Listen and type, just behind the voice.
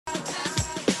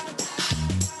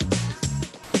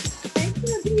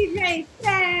DJ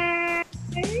Say.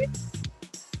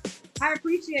 I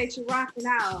appreciate you rocking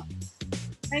out.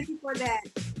 Thank you for that.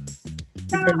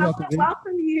 So You're I very want welcome, to Vinny.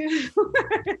 welcome you.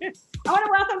 I want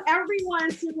to welcome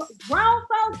everyone to Grown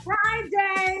Folk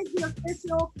Fridays, the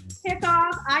official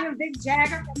kickoff. I am Vic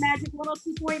Jagger from Magic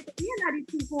 102.3 and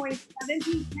 92.7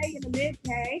 DK in the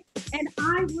mid-K. And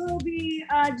I will be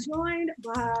joined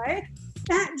by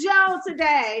Fat Joe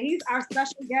today. He's our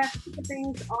special guest to kick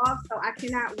things off, so I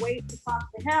cannot wait to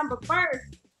talk to him. But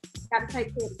first, got to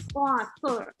take care of the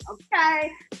sponsor.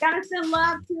 Okay. Got to send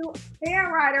love to Fair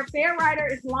Rider. Fair Rider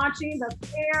is launching the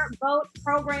Fair Vote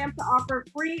program to offer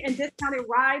free and discounted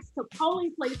rides to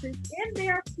polling places in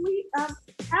their fleet of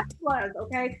Teslas.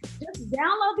 Okay. Just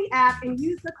download the app and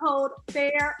use the code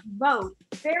Fair Vote.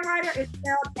 Fair Rider is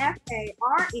spelled FARERYDER.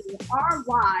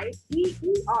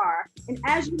 And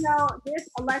as you know, this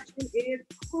election is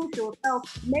crucial. So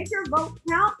make your vote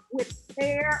count with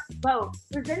Fair Vote.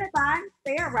 Presented by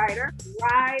Fair Rider,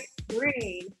 Ride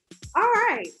Green. All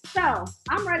right, so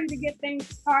I'm ready to get things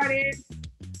started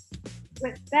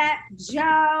with Fat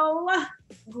Joe,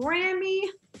 Grammy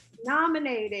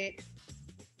nominated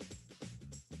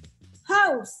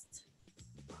host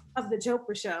of the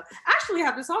Joker Show. I actually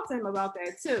have to talk to him about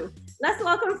that too. Let's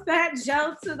welcome Fat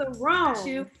Joe to the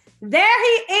room. There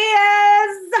he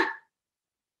is.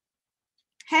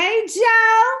 Hey,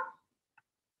 Joe.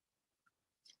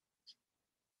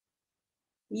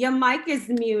 Your mic is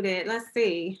muted. Let's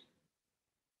see.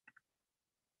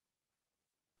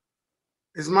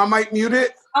 Is my mic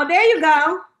muted? Oh, there you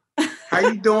go. How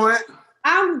you doing?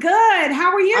 I'm good.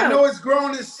 How are you? I know it's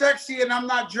grown and sexy, and I'm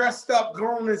not dressed up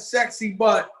grown and sexy,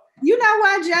 but you know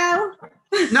what, Joe?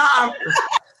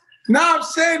 I'm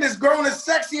saying it's grown and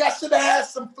sexy. I should have had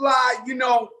some fly,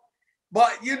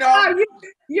 but Oh,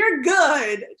 you're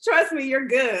good. Trust me, you're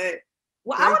good.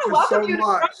 Well, I want to welcome you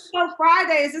to Show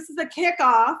Fridays. This is a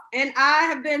kickoff, and I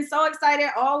have been so excited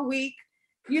all week,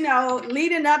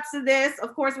 leading up to this.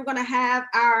 Of course, we're going to have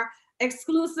our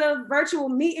exclusive virtual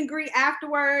meet and greet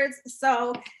afterwards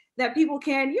so that people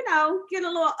can, get a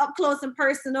little up close and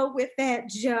personal with that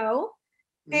Joe.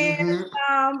 And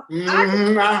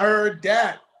I heard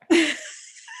that. So,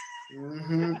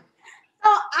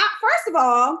 first of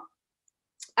all,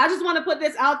 I just want to put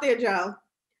this out there, Joe.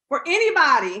 For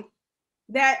anybody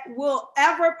that will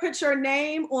ever put your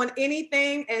name on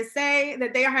anything and say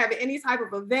that they are having any type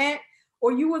of event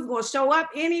or you was going to show up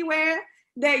anywhere,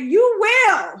 that you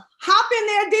will hop in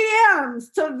their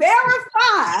DMs to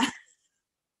verify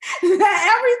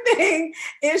that everything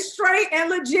is straight and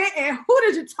legit. And who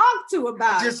did you talk to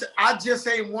about it? I just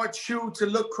ain't want you to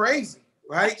look crazy,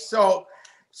 right? So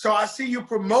I see you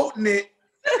promoting it,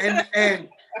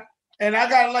 and I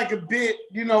got like a bit,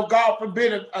 God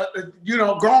forbid,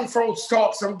 grown folks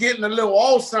talk. So I'm getting a little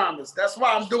Alzheimer's. That's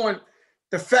why I'm doing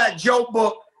the Fat Joe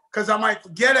book, because I might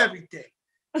forget everything.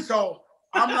 So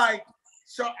I'm like,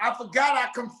 I forgot I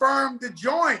confirmed the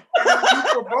joint. And you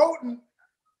promoting,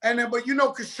 but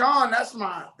Kashawn, that's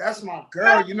my girl.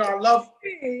 I love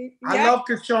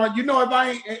Kashawn.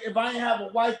 If I ain't have a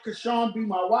wife, Kashawn be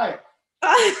my wife.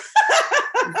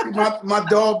 my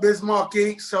dog Bismarck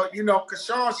Inc. So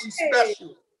Kashawn, she's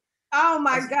special. Oh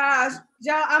my gosh,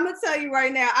 Joe, I'm gonna tell you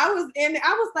right now. I was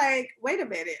like, wait a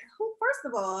minute. First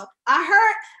of all, I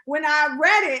heard when I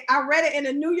read it in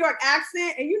a New York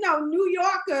accent, and New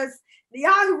Yorkers,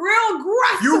 y'all real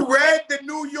aggressive. You read the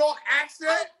New York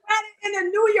accent? I read it in a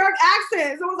New York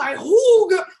accent. So I was like, who?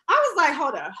 I was like,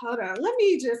 hold on. Let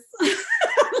me just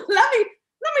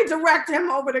let me direct him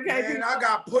over to KP. Man, I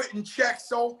got put in check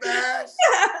so fast.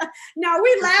 No,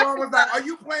 we laughed. Someone was like, are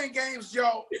you playing games,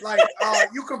 Joe? Like,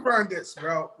 you confirmed this,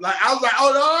 bro. Like, I was like,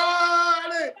 oh,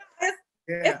 no.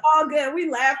 It's all good. We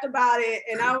laughed about it.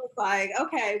 And I was like,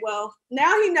 okay, well,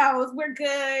 now he knows we're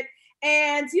good.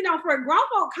 And, for a Grown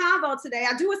Folk Convo today,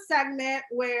 I do a segment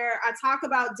where I talk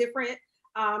about different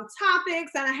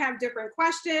topics and I have different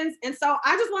questions. And so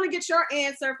I just want to get your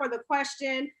answer for the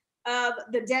question of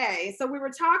the day. So we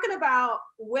were talking about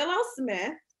Willow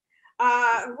Smith,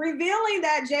 revealing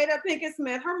that Jada Pinkett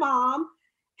Smith, her mom,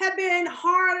 had been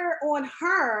harder on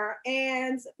her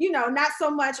and, not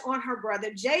so much on her brother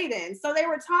Jaden. So they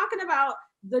were talking about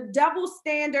the double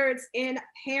standards in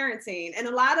parenting. And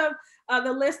a lot of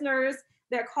the listeners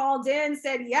that called in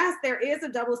said, yes, there is a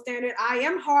double standard. I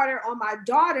am harder on my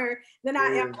daughter than I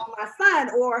am on my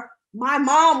son, or my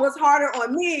mom was harder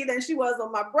on me than she was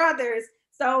on my brothers.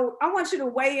 So I want you to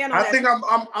weigh in on that. I think I'm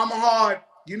hard.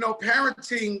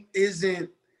 Parenting isn't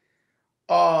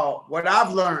what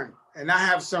I've learned, and I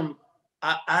have some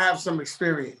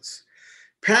experience.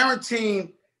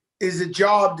 Parenting is a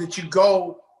job that you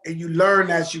go and you learn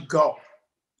as you go.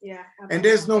 Yeah. And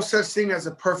there's no such thing as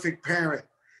a perfect parent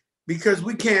because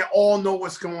we can't all know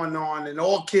what's going on and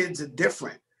all kids are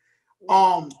different.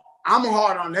 I'm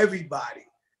hard on everybody,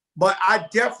 but I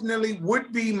definitely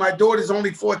would be, my daughter's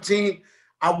only 14.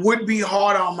 I would be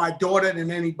harder on my daughter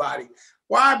than anybody.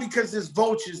 Why? Because there's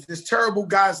vultures, there's terrible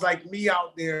guys like me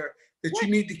out there that you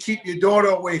need to keep your daughter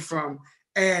away from.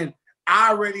 And I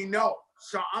already know.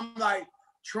 So I'm like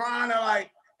trying to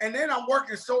like, and then I'm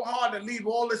working so hard to leave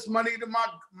all this money to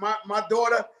my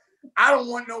daughter. I don't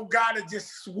want no guy to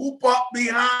just swoop up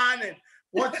behind and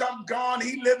once I'm gone,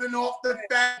 he living off the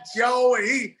Fat Joe and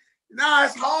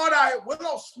it's hard.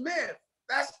 Willow Smith,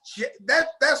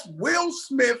 that's Will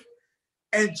Smith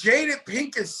and Jada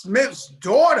Pinkett Smith's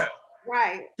daughter.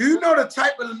 Right. Do you know the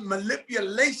type of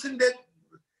manipulation that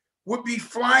would be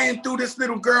flying through this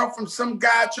little girl from some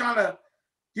guy trying to,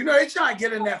 they trying to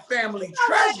get in that family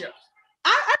treasure.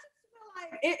 I just feel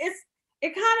like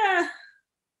it kind of,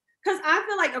 because I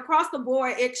feel like across the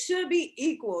board, it should be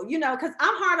equal, because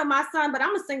I'm hard on my son, but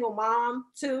I'm a single mom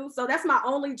too. So that's my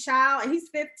only child and he's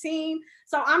 15.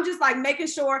 So I'm just like making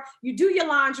sure you do your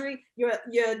laundry, you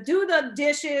do the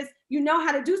dishes, you know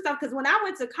how to do stuff. Because when I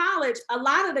went to college, a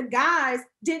lot of the guys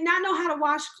did not know how to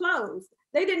wash clothes.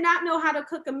 They did not know how to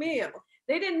cook a meal.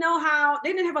 They didn't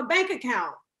have a bank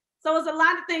account. So it's a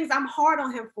lot of things I'm hard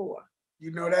on him for.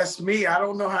 That's me. I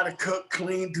don't know how to cook,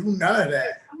 clean, do none of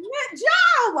that.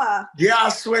 Joe! Yeah, I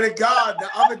swear to God. The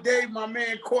other day, my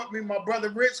man caught me, my brother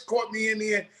Rich caught me in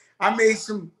there. I made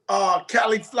some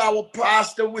cauliflower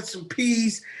pasta with some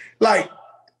peas. Like,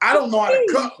 I don't know how to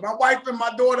cook. My wife and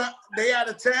my daughter, they out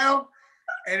of town.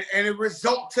 And it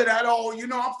result to that all,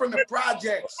 I'm from the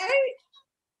projects. Hey,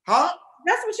 huh?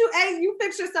 That's what you ate. You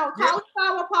fix yourself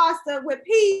cauliflower pasta with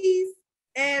peas.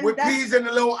 With peas and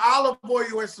a little olive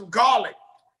oil and some garlic.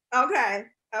 Okay.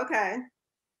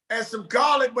 And some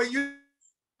garlic, but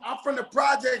I'm from the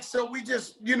project, so we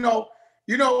just, it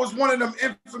was one of them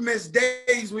infamous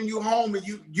days when you home and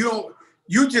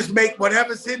you just make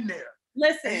whatever's in there.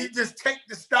 Listen, and you just take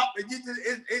the stuff and you just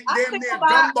it's damn near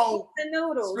gumbo and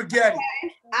noodles. Spaghetti.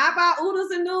 Okay? I buy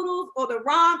oodles and noodles or the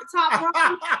top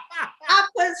ramen. I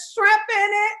put shrimp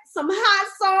in it, some hot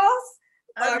sauce.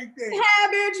 Everything.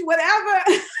 Cabbage, whatever.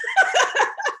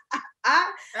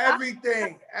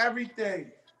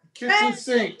 Everything. Kitchen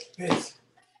sink. Yes.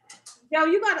 Yo,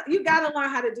 you gotta learn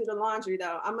how to do the laundry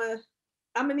though. I'm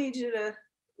gonna need you to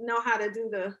know how to do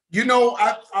the.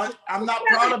 I'm not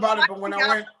proud about it, but when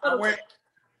I went.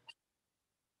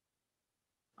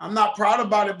 I'm not proud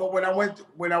about it, but when I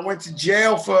went to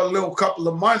jail for a little couple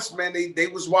of months, man, they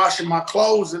was washing my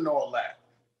clothes and all that.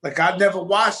 Like I never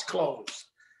washed clothes.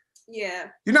 Yeah.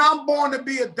 I'm born to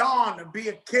be a don, to be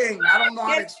a king. I don't know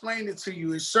how to explain it to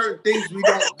you. It's certain things we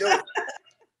don't do.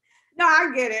 No,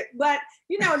 I get it. But,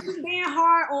 just being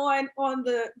hard on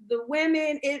the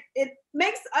women, it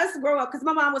makes us grow up because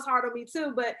my mom was hard on me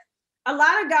too. But a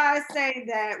lot of guys say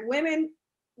that women,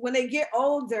 when they get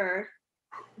older,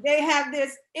 they have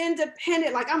this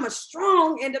independent, like I'm a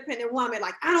strong, independent woman.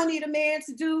 Like I don't need a man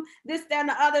to do this, that, and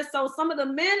the other. So some of the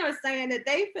men are saying that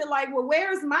they feel like, well,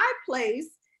 where's my place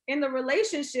in the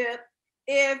relationship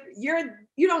if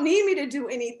you don't need me to do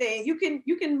anything? You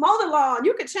can mow the lawn,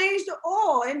 you can change the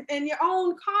oil in your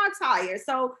own car tire.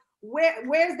 So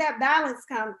where's that balance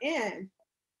come in?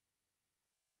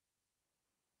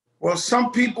 Well,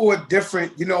 some people are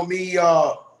different. Me,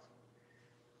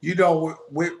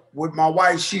 with my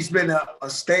wife, she's been a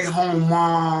stay-home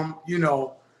mom.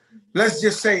 Let's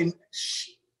just say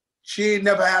she ain't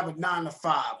never have a 9 to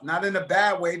 5. Not in a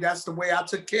bad way. That's the way I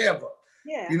took care of her.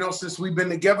 Yeah. Since we've been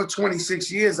together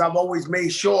 26 years, I've always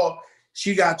made sure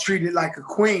she got treated like a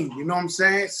queen. You know what I'm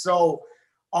saying? So,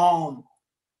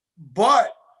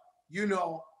 but,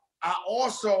 I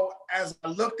also, as I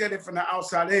looked at it from the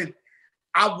outside in,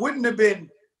 I wouldn't have been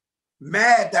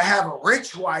mad to have a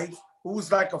rich wife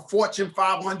who's like a Fortune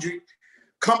 500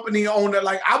 company owner.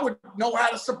 Like I would know how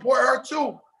to support her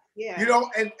too. Yeah.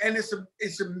 And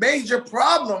it's a major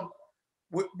problem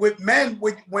with men.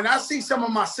 When I see some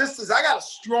of my sisters, I got a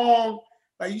strong,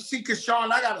 like you see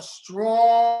Kashawn, I got a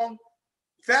strong,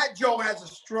 Fat Joe has a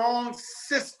strong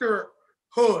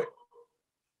sisterhood.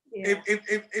 Yeah.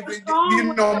 If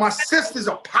my sisters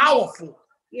are powerful.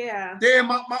 Yeah.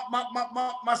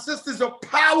 My sisters are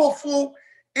powerful,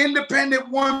 independent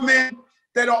women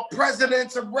that are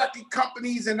presidents of record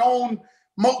companies and own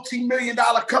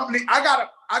multi-million-dollar company. I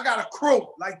got a crew,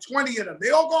 like 20 of them. They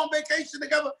all go on vacation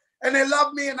together and they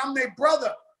love me and I'm their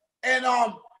brother. And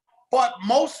but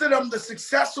most of them, the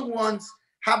successful ones,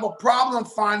 have a problem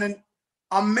finding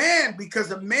a man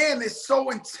because a man is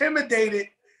so intimidated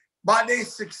by their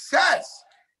success.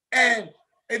 And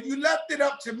if you left it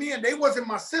up to me and they wasn't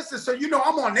my sister, so you know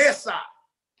I'm on their side.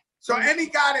 So any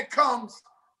guy that comes,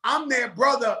 I'm their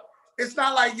brother. It's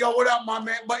not like, yo, what up, my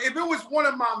man? But if it was one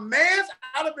of my mans,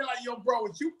 I'd have been like, yo, bro,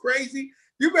 is you crazy?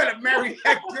 You better marry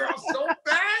that girl so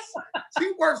fast.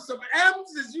 She worth some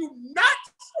M's. Is you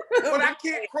nuts? But I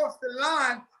can't cross the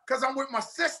line because I'm with my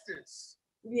sisters.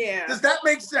 Yeah. Does that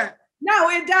make sense? No,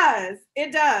 it does.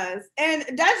 It does. And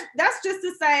that's just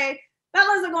to say,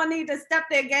 fellas are going to need to step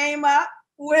their game up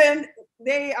when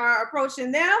they are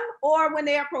approaching them or when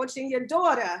they're approaching your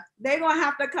daughter. They're going to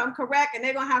have to come correct, and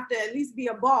they're going to have to at least be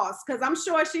a boss. Because I'm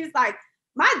sure she's like,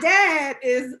 my dad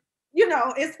is, you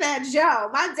know, it's Fat Joe.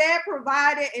 My dad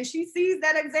provided, and she sees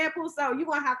that example, so you're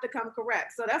going to have to come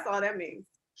correct. So that's all that means.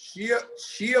 She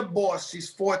a boss. She's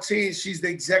 14. She's the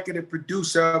executive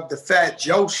producer of the Fat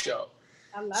Joe Show.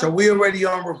 So we already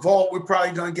on Revolt. We're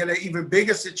probably going to get an even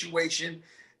bigger situation.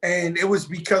 And it was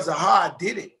because of how I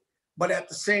did it. But at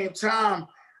the same time,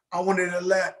 I wanted to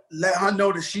let her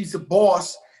know that she's the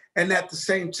boss. And at the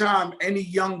same time, any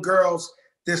young girls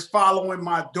that's following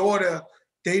my daughter,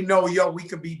 they know, yo, we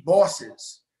could be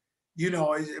bosses. You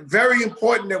know, it's very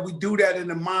important that we do that in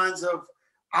the minds of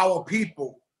our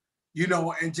people, you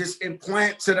know, and just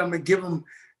implant to them and give them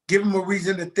a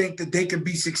reason to think that they can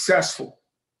be successful.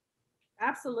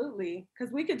 Absolutely.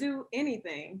 Because we could do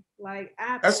anything. Like,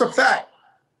 absolutely. That's a fact.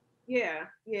 Yeah,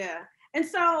 yeah. And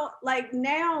so, like,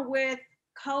 now with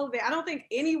COVID, I don't think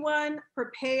anyone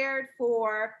prepared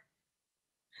for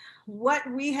what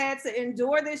we had to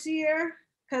endure this year.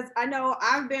 Because I know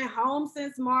I've been home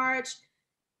since March.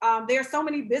 There are so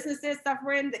many businesses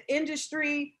suffering, the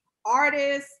industry,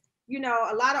 artists. You know,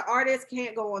 a lot of artists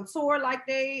can't go on tour like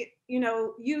they, you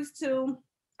know, used to.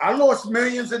 I lost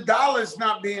millions of dollars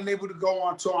not being able to go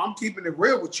on tour. I'm keeping it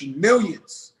real with you.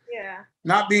 Millions. Yeah.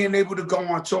 Not being able to go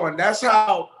on tour. And that's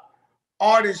how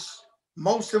artists,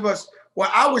 most of us,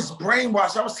 well, I was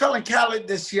brainwashed. I was telling Khaled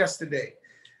this yesterday.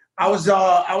 I was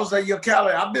like, yo,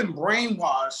 Khaled, I've been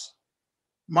brainwashed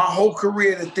my whole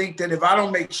career to think that if I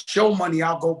don't make show money,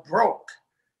 I'll go broke.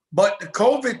 But the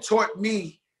COVID taught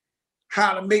me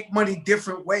how to make money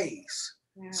different ways.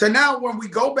 Yeah. So now when we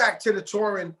go back to the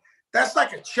touring, that's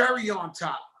like a cherry on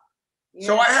top. Yeah.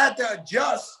 So I had to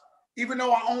adjust, even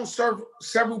though I own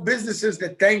several businesses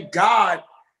that, thank God,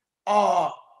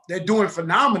 they're doing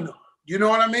phenomenal. You know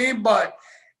what I mean? But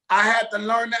I had to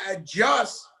learn to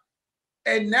adjust.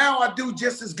 And now I do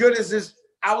just as good as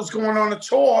I was going on a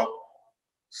tour,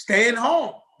 staying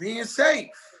home, being safe.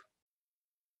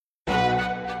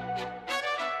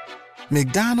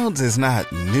 McDonald's is not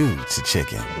new to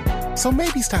chicken. So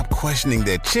maybe stop questioning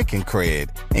their chicken cred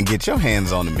and get your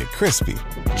hands on the McCrispy.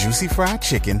 Juicy fried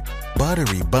chicken,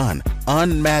 buttery bun,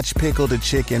 unmatched pickle to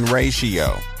chicken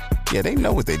ratio. Yeah, they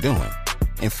know what they're doing.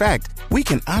 In fact, we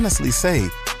can honestly say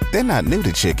they're not new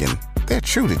to chicken, they're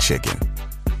true to chicken.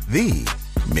 The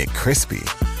McCrispy.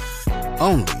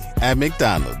 Only at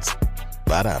McDonald's.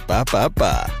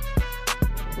 Ba-da-ba-ba-ba.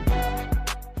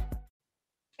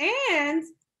 And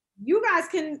you guys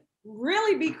can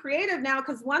really be creative now,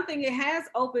 because one thing it has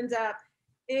opened up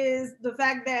is the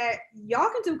fact that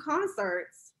y'all can do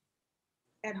concerts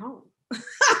at home.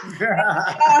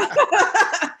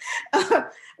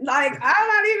 Like, I'm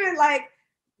not even like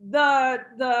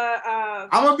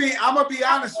I'm gonna be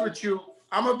honest with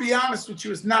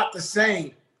you. It's not the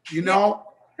same, you know.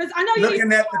 Because I know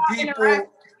looking at the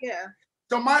people. Yeah.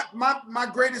 So my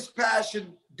greatest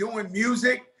passion doing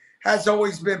music has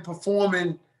always been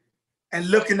performing and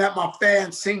looking at my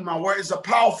fans sing my work. It's a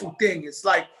powerful thing. It's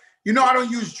like, you know, I don't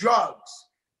use drugs.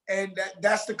 And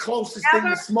that's the closest thing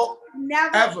to smoke.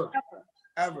 Ever.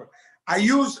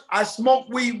 I smoked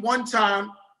weed one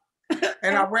time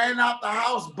and I ran out the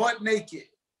house butt naked.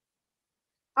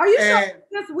 Are you sure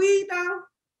it's weed though?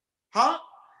 Huh?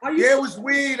 Yeah, it was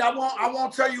weed. I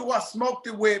won't tell you what I smoked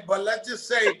it with, but let's just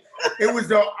say it was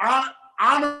an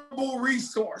honorable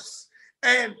resource.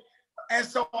 And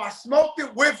so I smoked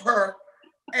it with her,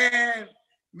 and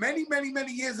many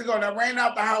years ago, and I ran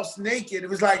out the house naked. It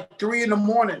was like 3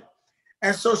 a.m.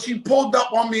 And so she pulled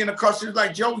up on me in the car. She was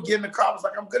like, Joe, get in the car. I was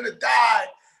like, I'm going to die.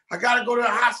 I got to go to the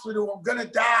hospital. I'm going to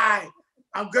die.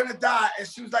 And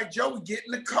she was like, Joe, get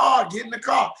in the car.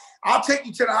 I'll take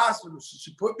you to the hospital. So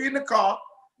she put me in the car.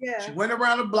 Yeah. She went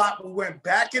around the block. We went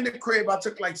back in the crib. I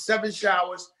took like 7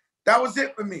 showers. That was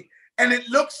it for me. And it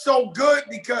looked so good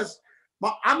because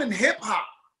I'm in hip hop.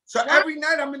 So every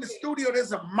night I'm in the studio,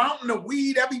 there's a mountain of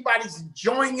weed. Everybody's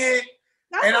enjoying it.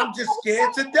 And I'm just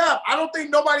scared to death. I don't think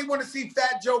nobody want to see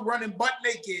Fat Joe running butt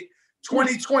naked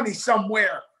 2020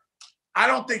 somewhere. I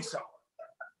don't think so.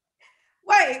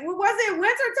 Wait, was it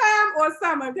winter time or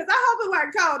summer? Because I hope it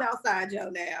wasn't cold outside, Joe,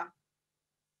 now.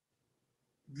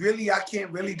 Really, I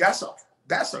can't really. That's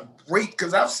a great,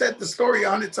 because I've said the story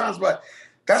 100 times, but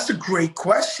that's a great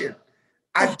question.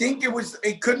 I think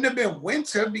it couldn't have been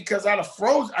winter because I'd have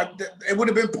frozen. It would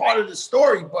have been part of the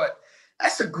story, but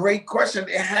that's a great question.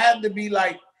 It had to be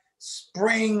like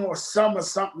spring or summer,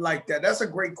 something like that. That's a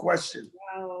great question.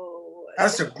 Wow.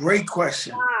 That's a great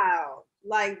question. Wow.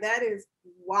 Like, that is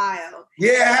wild.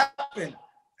 Yeah, it happened.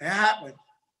 It happened.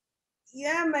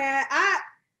 Yeah, man.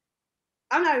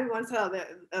 I'm not even going to tell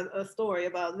a story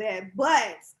about that,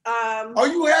 but Oh,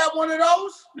 you had one of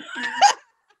those?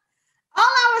 all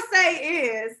I would say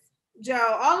is,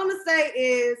 Joe, all I'm gonna say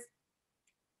is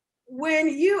when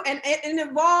you and it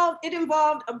involved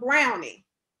a brownie.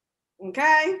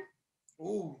 Okay.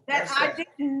 Ooh, that I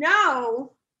didn't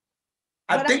know.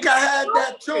 I think I had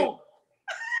that too.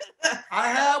 I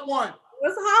had one. I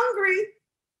was hungry.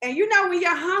 And you know, when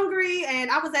you're hungry, and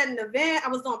I was at an event, I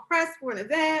was on press for an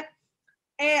event,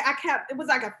 and it was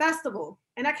like a festival,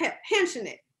 and I kept pinching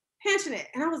it.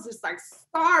 And I was just like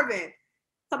starving.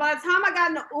 So by the time I got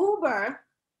in the Uber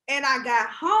and I got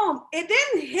home, it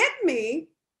didn't hit me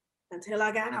until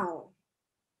I got home.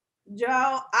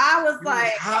 Joe, I was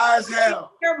like, high as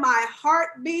hell. Hear my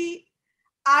heartbeat.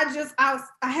 I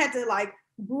had to like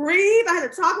breathe. I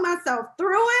had to talk myself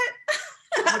through it.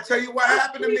 I'm gonna tell you what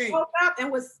happened to me. Woke up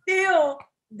and was still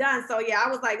done. So yeah, I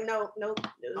was like, no. I'm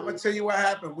gonna tell you what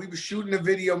happened. We were shooting a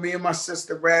video, me and my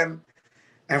sister Rem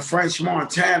and French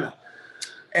Montana,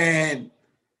 and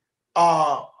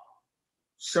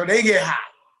so they get high.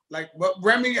 Like, but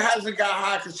Remy hasn't got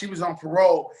high because she was on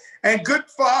parole, and good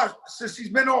for her. Since she's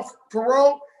been off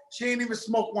parole, she ain't even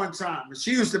smoked one time. And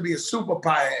she used to be a super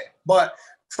pie, but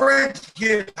French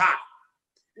gets high.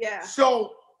 Yeah.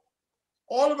 So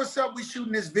all of a sudden, we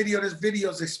shooting this video. This video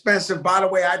is expensive. By the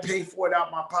way, I paid for it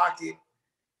out my pocket.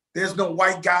 There's no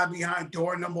white guy behind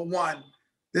door number one.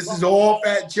 This is all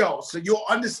Fat Joe. So you'll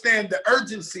understand the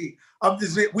urgency of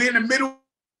this. We're in the middle.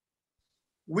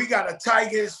 We got a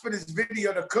tiger for this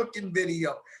video, the cooking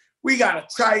video. We got a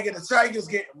tiger. The tiger's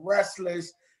getting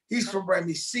restless. He's from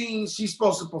Remy Scene. She's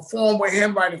supposed to perform with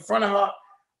him right in front of her.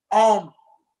 All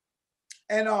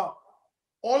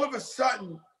of a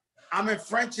sudden, I'm in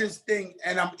French's thing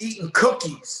and I'm eating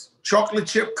cookies, chocolate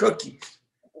chip cookies,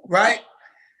 right?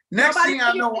 Next thing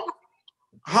I know,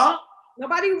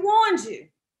 Nobody warned you.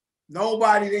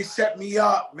 Nobody. They set me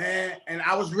up, man. And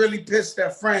I was really pissed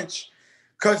at French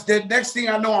because the next thing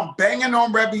I know, I'm banging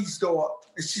on Rebby's door.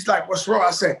 And she's like, what's wrong?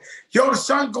 I said, yo, the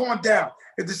sun going down.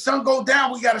 If the sun go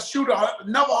down, we got to shoot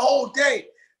another whole day.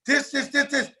 This.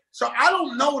 So I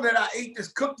don't know that I ate this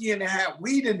cookie and it had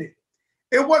weed in it.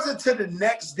 It wasn't till the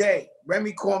next day.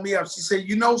 Remy called me up. She said,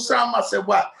 you know something? I said,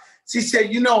 what? She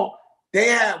said, you know, they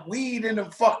had weed in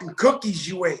them fucking cookies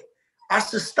you ate. I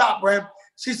said, stop, Rem.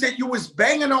 She said, you was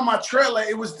banging on my trailer.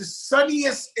 It was the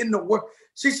sunniest in the world.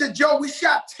 She said, Joe, we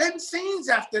shot 10 scenes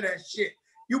after that shit.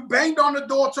 You banged on the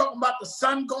door talking about the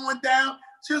sun going down.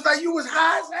 She was like, you was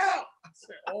high as hell. I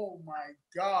said, oh my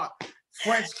God.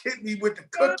 French hit me with the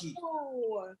cookie.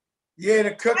 Oh. Yeah,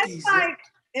 the cookies.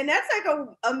 And that take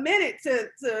a minute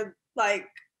to like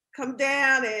come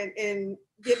down and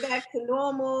get back to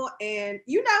normal. And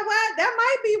you know what? That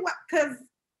might be what, because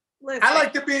listen. I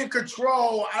like to be in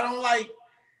control. I don't like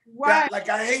that. Like,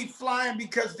 I hate flying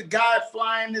because the guy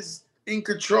flying is in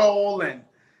control. And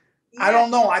yeah. I don't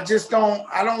know. I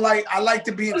like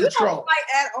to be in control. Don't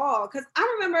fight at all. Because I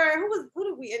remember, who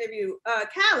did we interview?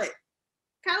 Khaled.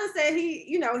 Khaled said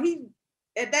he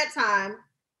at that time,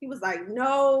 he was like,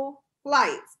 no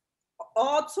flights,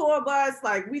 all tour bus,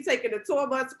 like we taking a tour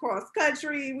bus across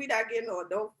country, we not getting on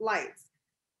no flights.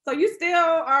 So you still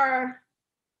are?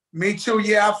 Me too,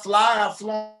 yeah, I've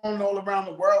flown all around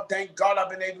the world. Thank God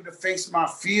I've been able to face my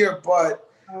fear, but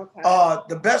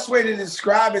the best way to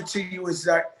describe it to you is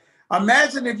that,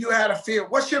 imagine if you had a fear.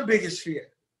 What's your biggest fear?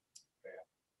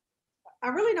 I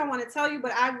really don't want to tell you,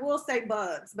 but I will say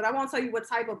bugs, but I won't tell you what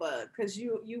type of bug, because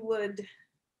you would.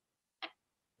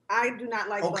 I do not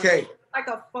like bugs. Like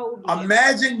a phobia.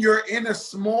 Imagine you're in a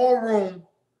small room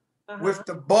with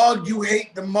the bug you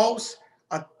hate the most,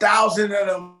 1,000 of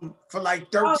them for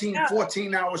like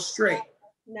 14 hours straight.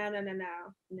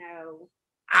 No.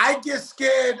 I get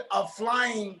scared of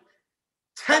flying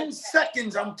 10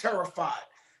 seconds, I'm terrified.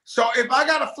 So if I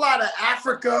gotta fly to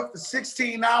Africa for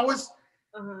 16 hours,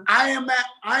 I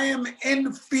am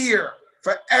in fear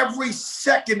for every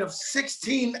second of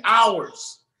 16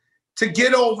 hours. To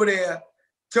get over there,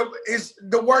 it's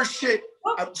the worst shit.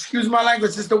 Excuse my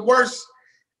language. It's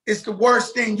the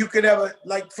worst thing you could ever,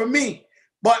 like, for me.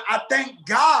 But I thank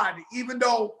God, even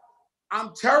though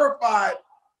I'm terrified,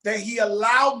 that he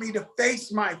allowed me to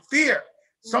face my fear.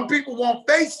 Some people won't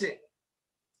face it.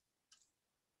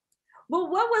 Well,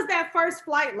 what was that first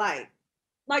flight like?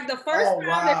 Like the first time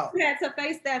that you had to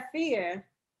face that fear?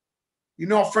 You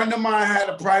know, a friend of mine had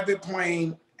a private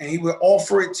plane and he would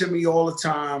offer it to me all the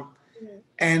time.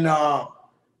 And I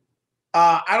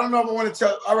don't know if I want to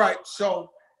tell. All right,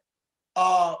 so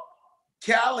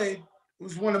Khaled,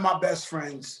 who's one of my best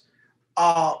friends,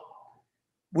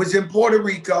 was in Puerto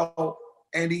Rico,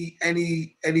 and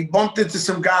he bumped into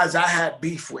some guys I had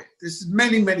beef with. This is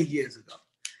many, many years ago.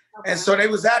 Okay. And so they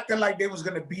was acting like they was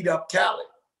gonna beat up Khaled.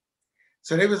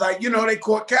 So they was like, you know, they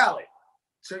caught Khaled.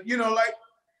 So, you know, like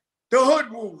the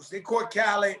hood rules. They caught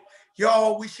Khaled.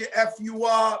 Yo, we should F you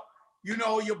up. You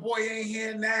know, your boy ain't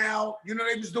here now. You know,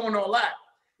 they was doing all that.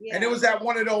 Yeah. And it was at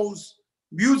one of those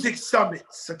music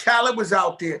summits. So Khaled was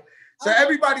out there. So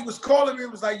everybody was calling me.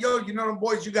 It was like, yo, you know them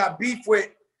boys you got beef with?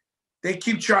 They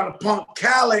keep trying to punk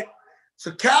Khaled.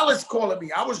 So Khaled's calling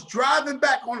me. I was driving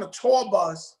back on a tour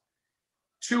bus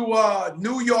to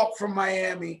New York from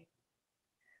Miami.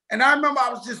 And I remember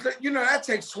I was just, you know, that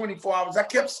takes 24 hours. I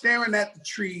kept staring at the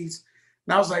trees.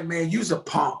 And I was like, man, you's a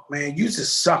punk, man. You's a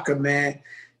sucker, man.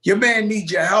 Your man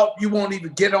needs your help. You won't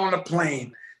even get on a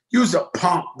plane. You's a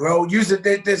punk, bro.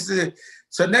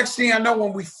 So next thing I know,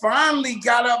 when we finally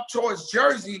got up towards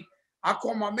Jersey, I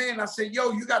called my man. I said,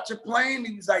 yo, you got your plane?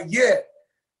 He was like, yeah.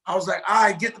 I was like, all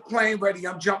right, get the plane ready.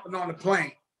 I'm jumping on the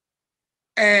plane.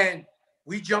 And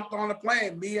we jumped on the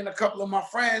plane. Me and a couple of my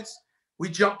friends, we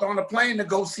jumped on the plane to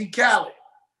go see Khaled.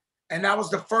 And that was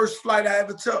the first flight I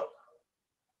ever took.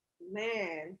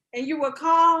 Man. And you were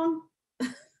calm?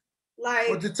 Like,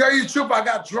 well, to tell you the truth, I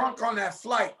got drunk on that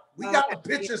flight. We got the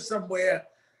picture somewhere.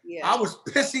 Yeah. I was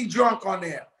pissy drunk on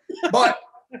there. But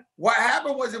what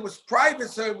happened was it was private,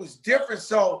 so it was different.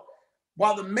 So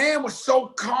while the man was so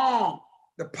calm,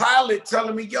 the pilot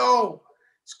telling me, yo,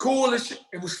 it's cool.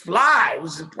 It was fly. It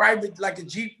was a private, like a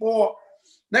G4.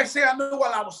 Next thing I knew,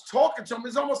 while I was talking to him,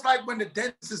 it's almost like when the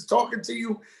dentist is talking to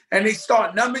you and they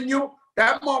start numbing you.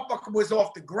 That motherfucker was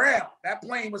off the ground. That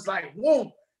plane was like,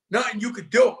 whoa, nothing you could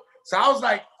do. So I was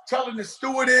like telling the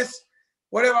stewardess,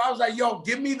 whatever, I was like, yo,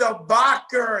 give me the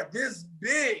vodka this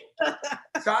big.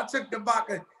 So I took the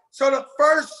vodka. So the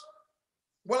first,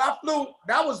 I flew,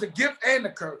 that was the gift and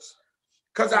the curse.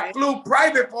 Because I flew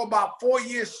private for about 4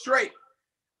 years straight.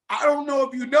 I don't know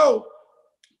if you know,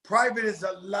 private is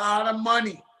a lot of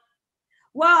money.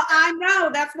 Well, I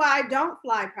know. That's why I don't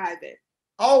fly private.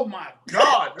 Oh my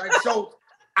God. Like, so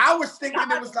I was thinking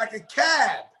it was like a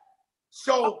cab.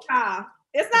 So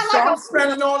it's not like I'm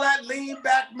spending all that lean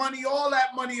back money, all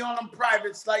that money on them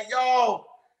privates. Like, yo,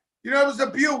 you know, it was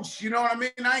abuse. You know what I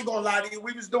mean? I ain't gonna lie to you.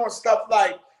 We was doing stuff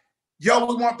like, yo,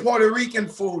 we want Puerto Rican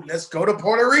food. Let's go to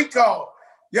Puerto Rico.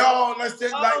 Yo, let's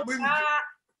just we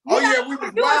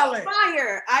was wilding.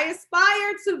 I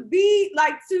aspire to be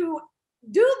like, to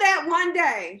do that one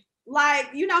day. Like,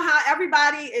 you know how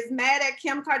everybody is mad at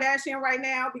Kim Kardashian right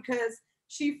now because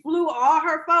she flew all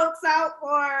her folks out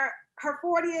for her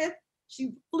 40th.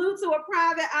 She flew to a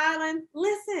private island.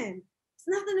 Listen, it's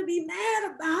nothing to be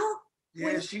mad about.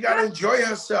 Yeah, she got to enjoy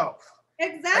herself.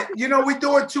 Exactly. You know, we're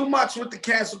doing too much with the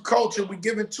cancel culture. We're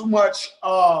giving too much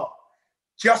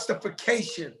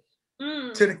justification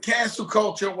to the cancel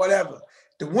culture, whatever.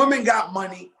 The woman got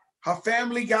money. Her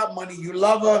family got money. You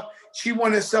love her. She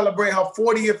wanted to celebrate her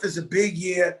 40th is a big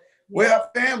year with her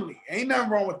family. Ain't nothing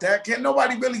wrong with that. Can't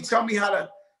nobody really tell me how to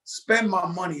spend my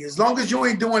money. As long as you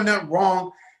ain't doing nothing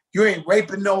wrong, you ain't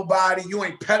raping nobody, you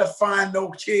ain't pedophiling no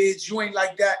kids, you ain't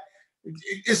like that.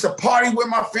 It's a party with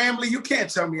my family. You can't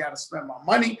tell me how to spend my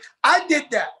money. I did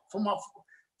that for my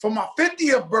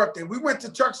 50th birthday. We went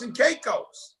to Turks and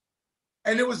Caicos.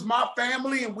 And it was my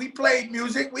family, and we played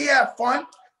music. We had fun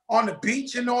on the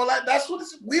beach and all that. That's what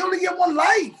we only get one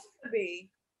life.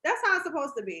 That's how it's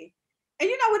supposed to be. And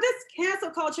you know, with this cancel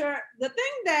culture, the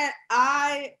thing that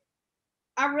I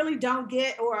really don't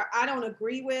get, or I don't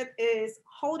agree with, is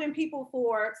holding people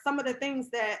for some of the things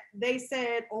that they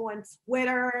said on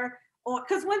Twitter.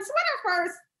 Because when Twitter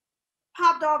first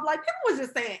popped off, like, people was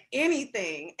just saying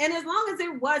anything, and as long as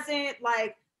it wasn't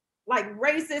like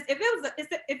racist, if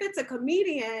it's a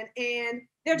comedian and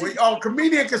they're just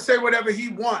comedian can say whatever he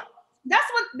want. That's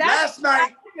last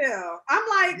night. I'm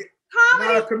like,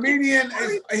 comedy. Now a comedian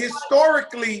is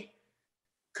historically,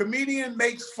 comedian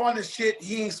makes fun of shit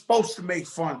he ain't supposed to make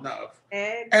fun of,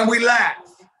 and we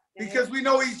laugh because we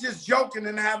know he's just joking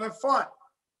and having fun.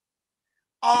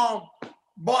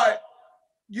 But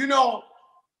you know,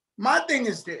 my thing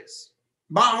is this: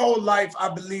 my whole life I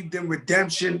believed in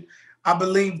redemption. I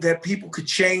believe that people could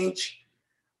change.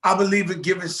 I believe in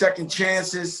giving second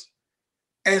chances.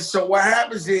 And so what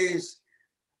happens is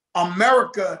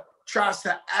America tries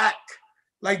to act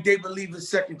like they believe in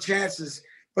second chances,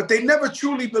 but they never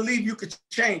truly believe you could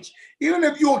change. Even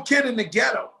if you're a kid in the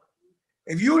ghetto,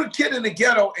 if you were a kid in the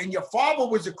ghetto and your father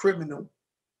was a criminal,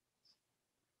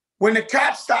 when the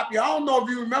cops stopped you, I don't know if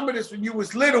you remember this when you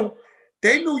was little,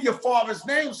 they knew your father's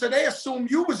name, so they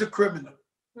assumed you was a criminal.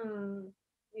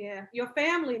 Yeah, your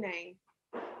family name.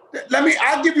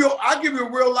 I'll give you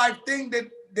a real life thing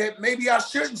that maybe I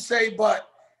shouldn't say, but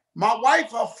my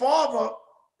wife, her father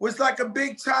was like a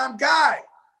big time guy.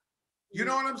 You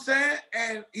know what I'm saying?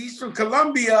 And he's from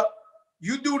Colombia.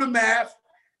 You do the math.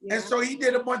 Yeah. And so he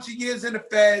did a bunch of years in the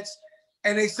feds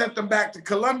and they sent him back to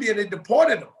Colombia. They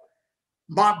deported him.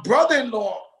 My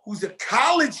brother-in-law, who's a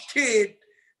college kid,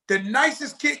 the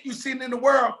nicest kid you've seen in the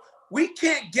world, we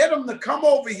can't get him to come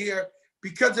over here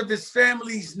because of his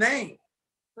family's name.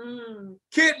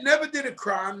 Kid never did a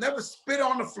crime, never spit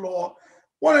on the floor.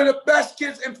 One of the best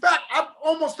kids. In fact, I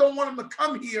almost don't want him to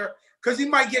come here because he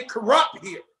might get corrupt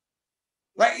here.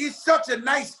 Like, he's such a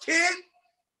nice kid.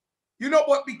 You know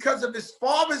what? Because of his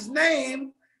father's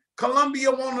name,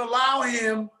 Colombia won't allow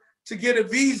him to get a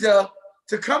visa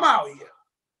to come out here.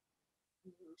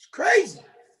 It's crazy.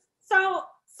 So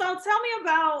tell me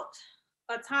about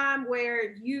a time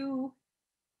where you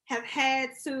have had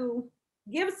to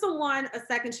give someone a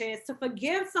second chance, to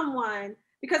forgive someone,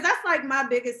 because that's like my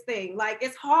biggest thing. Like,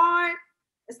 it's hard,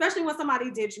 especially when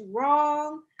somebody did you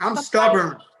wrong. I'm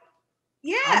stubborn.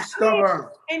 Yeah. I'm stubborn.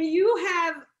 And you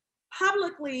have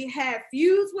publicly had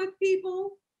feuds with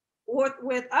people,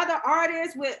 with other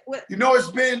artists, with you know, it's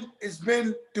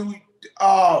been through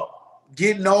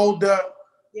getting older,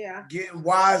 getting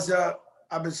wiser.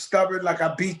 I've been stubborn. Like,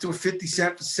 I beat through 50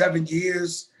 Cent for 7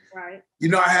 years. Right. You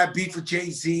know, I had beef with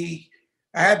Jay-Z.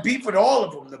 I had beef with all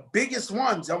of them, the biggest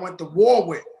ones I went to war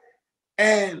with.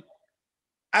 And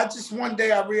I just, one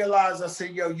day I realized, I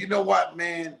said, yo, you know what,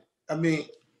 man? I mean,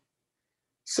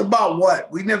 it's about what?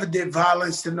 We never did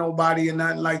violence to nobody or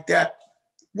nothing like that.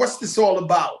 What's this all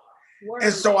about? Word.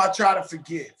 And so I try to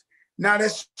forgive. Now,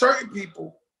 there's certain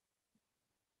people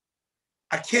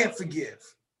I can't forgive,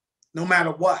 no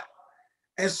matter what.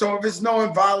 And so if there's no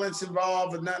violence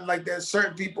involved or nothing like that,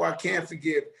 certain people I can't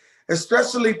forgive.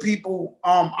 Especially people,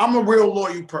 I'm a real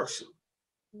loyal person,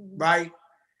 right?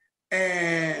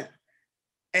 And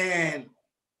I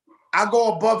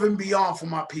go above and beyond for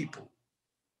my people,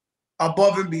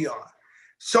 above and beyond.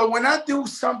 So when I do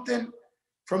something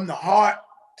from the heart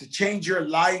to change your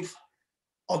life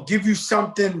or give you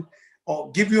something or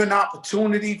give you an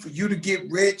opportunity for you to get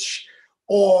rich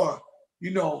or,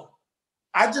 you know,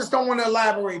 I just don't want to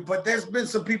elaborate, but there's been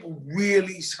some people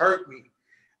really hurt me.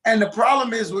 And the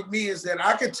problem is with me is that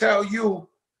I could tell you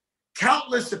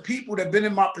countless of people that have been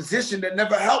in my position that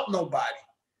never helped nobody.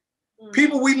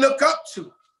 People we look up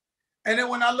to. And then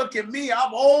when I look at me,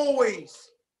 I've always,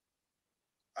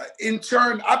 in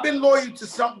turn, I've been loyal to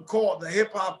something called the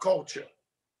hip hop culture.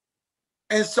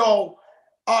 And so,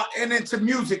 and into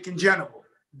music in general.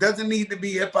 Doesn't need to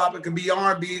be hip hop. It could be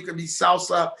R&B, it could be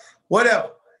salsa,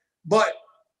 whatever. But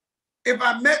if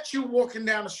I met you walking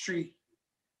down the street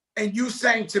and you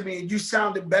sang to me and you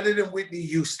sounded better than Whitney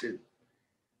Houston,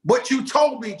 but you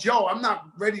told me, Joe, I'm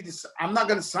not going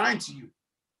to sign to you.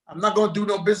 I'm not going to do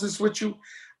no business with you.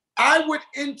 I would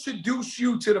introduce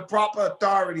you to the proper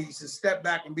authorities and step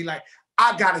back and be like,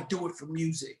 I got to do it for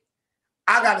music.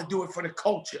 I got to do it for the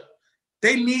culture.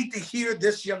 They need to hear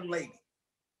this young lady,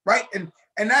 right? And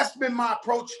that's been my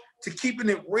approach to keeping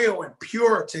it real and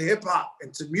pure to hip hop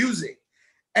and to music.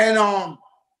 And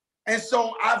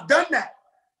so I've done that.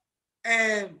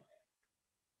 And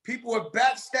people have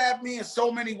backstabbed me in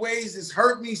so many ways. It's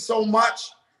hurt me so much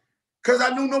because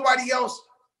I knew nobody else.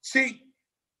 See,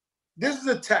 this is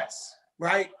a test,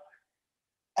 right?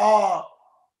 I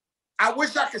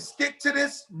wish I could stick to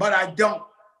this, but I don't.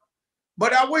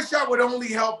 But I wish I would only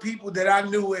help people that I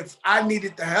knew if I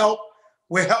needed the help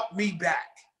would help me back.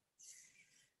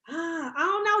 I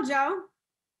don't know, Joe.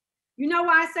 You know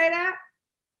why I say that?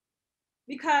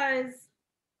 Because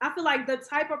I feel like the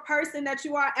type of person that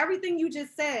you are, everything you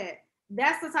just said,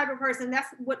 that's the type of person, that's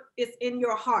what is in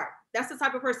your heart. That's the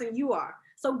type of person you are.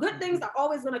 So good things are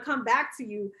always going to come back to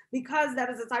you because that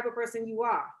is the type of person you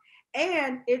are.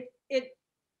 And it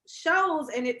shows,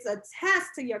 and it's a test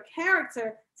to your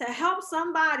character to help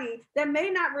somebody that may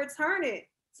not return it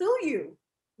to you.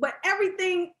 But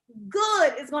everything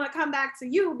good is going to come back to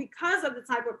you because of the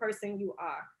type of person you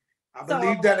are. I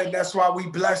believe that, and that's why we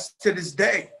blessed to this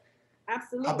day.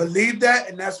 Absolutely. I believe that,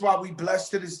 and that's why we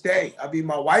blessed to this day. I mean,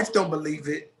 my wife don't believe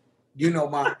it. You know,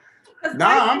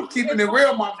 I'm keeping it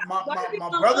real. My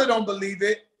brother don't believe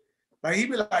it. Like he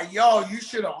be like, yo, you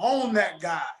should have owned that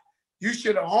guy. You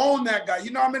should have owned that guy.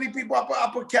 You know how many people I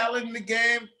put Khaled in the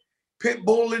game,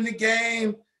 Pitbull in the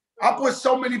game. I put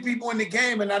so many people in the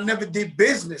game and I never did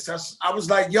business. I was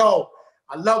like, yo,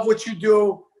 I love what you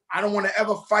do. I don't want to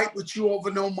ever fight with you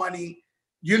over no money.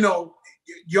 You know,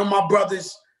 you're my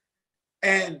brothers.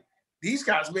 And these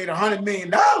guys made $100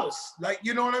 million. Like,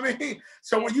 you know what I mean?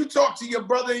 So when you talk to your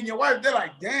brother and your wife, they're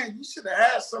like, damn, you should have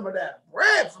had some of that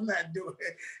bread from that dude.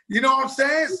 You know what I'm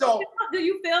saying? So do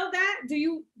you feel that? Do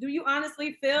you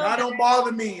honestly feel that? Don't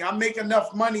bother me. I make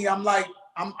enough money. I'm like,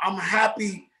 I'm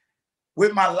happy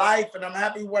with my life and I'm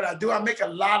happy with what I do. I make a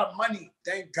lot of money.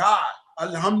 Thank God.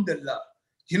 Alhamdulillah.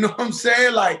 You know what I'm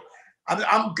saying? Like,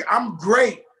 I'm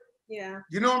great. Yeah.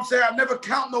 You know what I'm saying? I never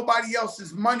count nobody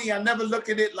else's money. I never look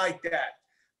at it like that.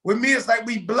 With me, it's like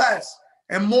we bless.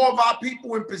 And more of our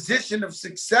people in position of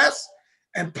success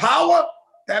and power,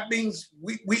 that means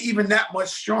we even that much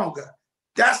stronger.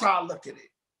 That's how I look at it.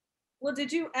 Well, did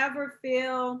you ever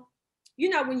feel, you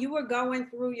know, when you were going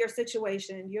through your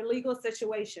situation, your legal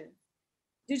situation,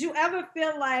 did you ever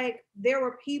feel like there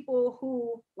were people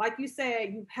who, like you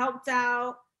said, you helped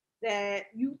out, that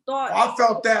you thought... I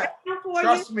felt that.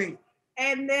 Trust me.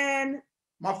 And then...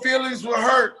 My feelings were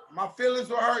hurt. My feelings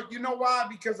were hurt. You know why?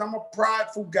 Because I'm a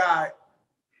prideful guy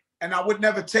and I would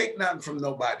never take nothing from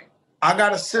nobody. I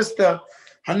got a sister.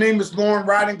 Her name is Lauren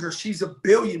Ridinger. She's a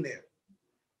billionaire.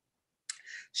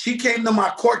 She came to my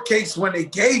court case when they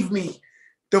gave me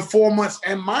the 4 months.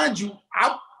 And mind you,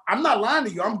 I'm not lying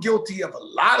to you. I'm guilty of a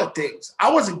lot of things.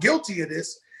 I wasn't guilty of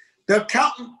this. The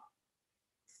accountant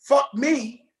fucked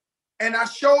me. And I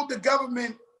showed the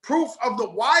government proof of the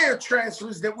wire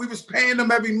transfers that we was paying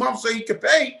him every month so he could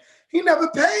pay. He never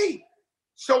paid.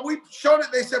 So we showed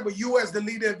it. They said, well, you as the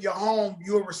leader of your home,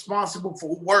 you're responsible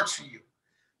for who works for you.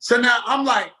 So now I'm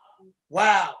like,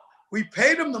 wow, we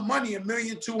paid him the money,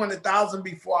 $1,200,000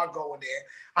 before I go in there.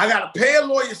 I got to pay a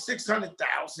lawyer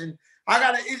 $600,000.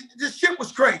 This shit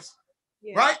was crazy,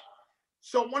 right?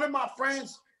 So one of my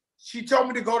friends, she told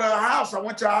me to go to her house. I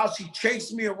went to her house. She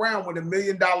chased me around with $1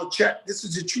 million check. This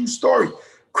is a true story.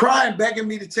 Crying, begging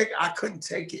me to take it. I couldn't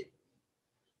take it.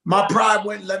 My pride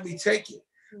wouldn't let me take it.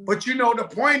 But you know, the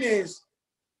point is,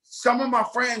 some of my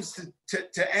friends,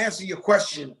 to answer your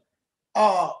question,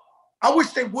 I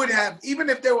wish they would have, even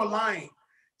if they were lying,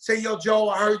 say, yo, Joe,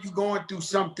 I heard you going through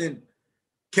something.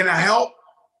 Can I help?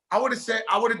 I would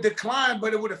have declined,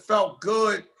 but it would have felt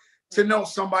good to know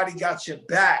somebody got your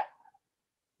back.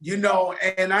 You know,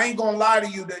 and I ain't gonna lie to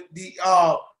you, that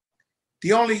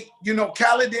the only, you know,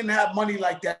 Khaled didn't have money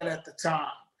like that at the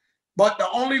time. But the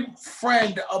only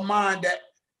friend of mine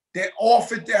that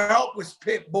offered to help was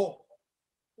Pitbull.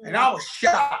 And I was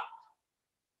shocked.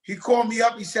 He called me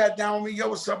up, he sat down with me, yo,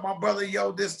 what's up, my brother?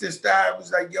 Yo, this, that. I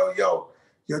was like, yo,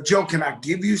 Joe, can I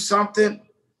give you something?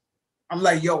 I'm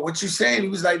like, yo, what you saying? He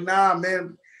was like, nah,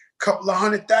 man, couple of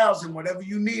 $100,000, whatever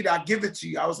you need, I'll give it to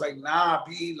you. I was like, nah,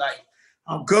 B, like,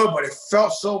 I'm good, but it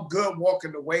felt so good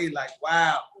walking away. Like,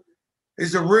 wow,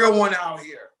 there's a real one out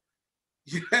here.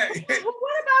 What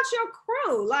about your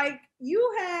crew? Like,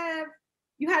 you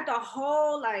had the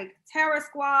whole like terror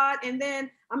squad, and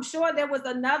then I'm sure there was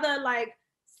another like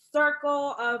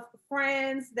circle of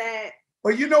friends that.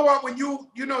 But you know what? When you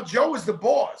know, Joe is the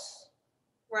boss,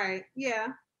 right? Yeah.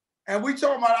 And we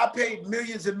talking about I paid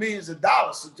millions and millions of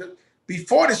dollars. So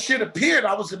before the shit appeared,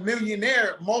 I was a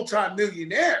millionaire,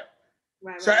 multi-millionaire.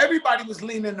 Right. So everybody was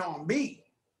leaning on me.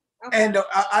 Okay. And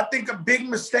I think a big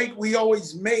mistake we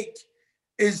always make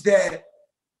is that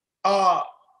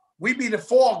we be the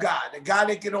fall guy, the guy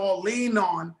they can all lean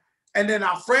on. And then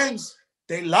our friends,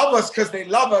 they love us because they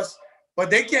love us,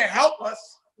 but they can't help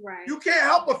us. Right. You can't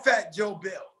help a Fat Joe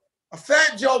Bill. A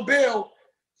Fat Joe Bill,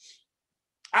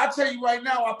 I tell you right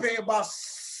now, I pay about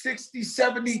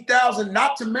 $60,000, $70,000,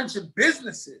 not to mention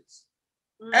businesses,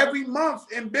 every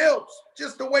month in bills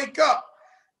just to wake up.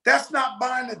 That's not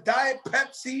buying a Diet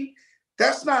Pepsi.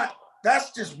 That's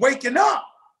just waking up.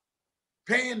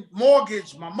 Paying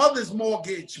mortgage, my mother's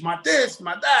mortgage, my this,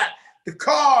 my that, the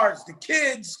cars, the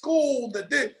kids, school,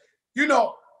 you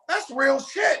know, that's real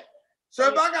shit. So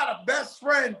if I got a best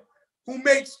friend who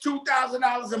makes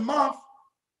 $2,000 a month,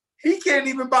 he can't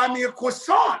even buy me a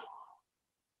croissant.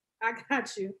 I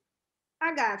got you.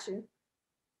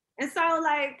 And so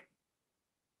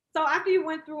after you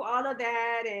went through all of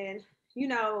that and, you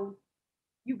know,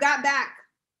 you got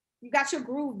your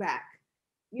groove back.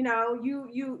 You know,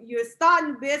 you're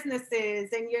starting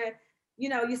businesses and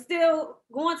you're still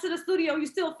going to the studio. You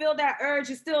still feel that urge.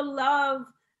 You still love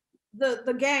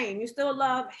the game. You still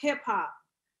love hip hop.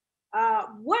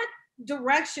 what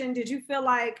direction did you feel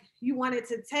like you wanted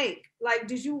to take? Like,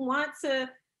 did you want to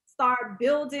start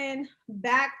building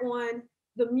back on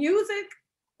the music,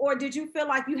 or did you feel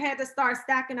like you had to start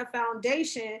stacking a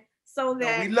foundation so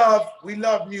that we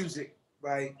love music,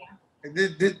 right? And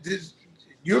this,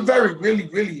 you're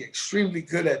really extremely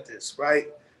good at this, right?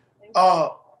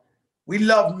 We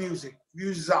love music.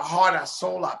 Music is our heart, our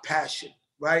soul, our passion,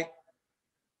 right?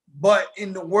 But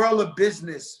in the world of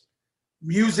business,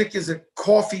 music is a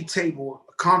coffee table,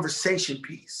 a conversation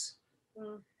piece.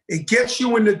 It gets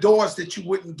you in the doors that you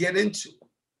wouldn't get into.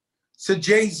 So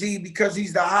Jay-Z, because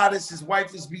he's the hottest, his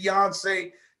wife is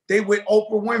Beyonce, they with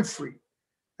Oprah Winfrey.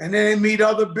 And then they meet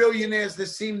other billionaires that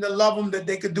seem to love them, that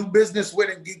they could do business with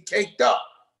and get caked up.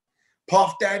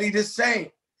 Puff Daddy the same.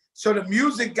 So the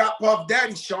music got Puff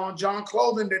Daddy Sean John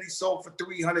clothing that he sold for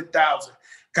 $300,000.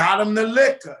 Got him the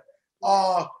liquor.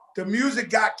 The music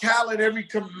got Khaled every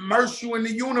commercial in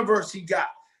the universe he got.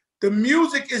 The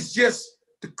music is just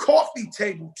the coffee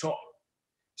table talk.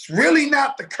 It's really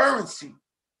not the currency.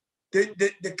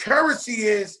 The currency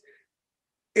is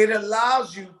it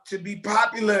allows you to be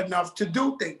popular enough to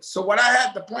do things. So what I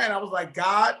had to plan, I was like,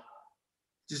 God,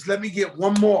 just let me get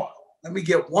one more. Let me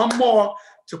get one more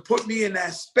to put me in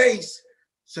that space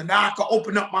so now I could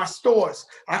open up my stores.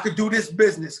 I could do this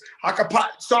business.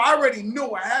 So I already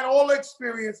knew. I had all the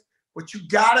experience, but you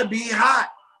gotta be hot.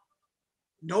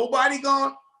 Nobody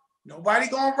gonna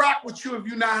rock with you if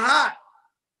you're not hot.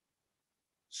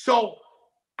 So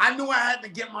I knew I had to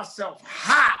get myself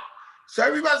hot. So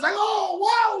everybody's like, oh,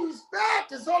 wow, he's back.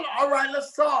 It's all right,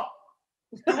 let's talk.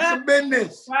 Let's do some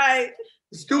business. Right.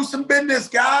 Let's do some business,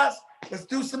 guys. Let's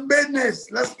do some business.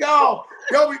 Let's go.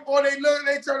 Yo, before they look,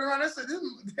 they turn around and said,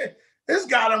 this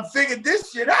guy done figured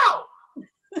this shit out.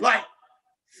 Like,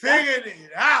 figured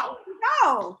it out.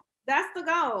 No, that's the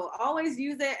goal. Always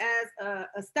use it as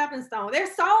a stepping stone.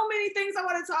 There's so many things I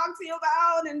want to talk to you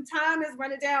about, and time is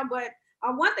running down. But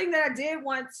one thing that I did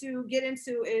want to get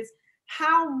into is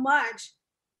how much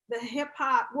the hip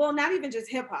hop, well, not even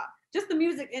just hip hop, just the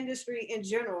music industry in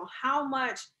general, how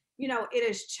much, it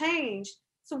has changed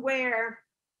to where,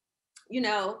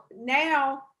 now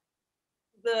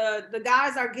the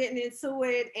guys are getting into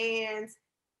it. And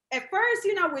at first,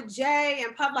 with Jay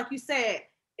and Puff, like you said,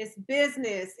 it's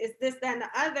business, it's this, that, and the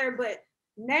other. But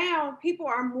now people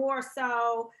are more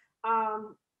so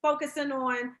focusing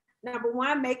on, number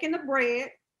one, making the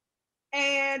bread,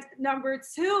 and number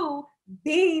two,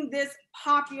 being this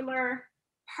popular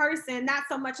person, not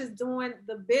so much as doing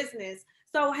the business.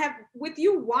 So with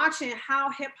you watching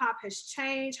how hip hop has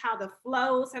changed, how the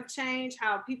flows have changed,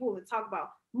 how people would talk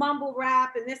about mumble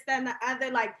rap and this, that, and the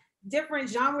other, like different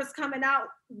genres coming out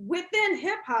within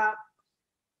hip hop,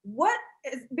 what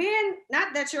is being,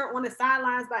 not that you're on the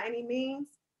sidelines by any means,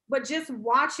 but just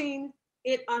watching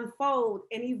it unfold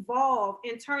and evolve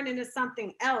and turn into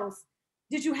something else.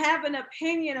 Did you have an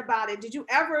opinion about it? Did you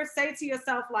ever say to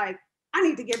yourself, like, I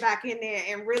need to get back in there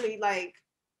and really, like,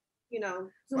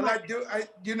 Well, I do. I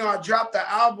dropped the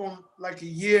album like a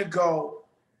year ago.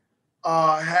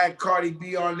 Had Cardi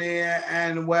B on there,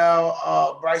 and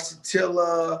Bryson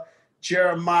Tiller,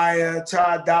 Jeremiah,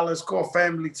 Ty Dolla's called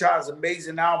Family Ties,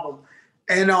 amazing album.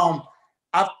 And I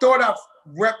thought I've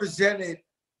represented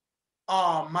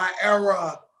my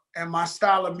era and my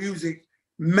style of music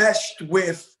meshed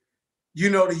with,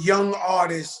 the young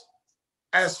artists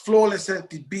as flawless as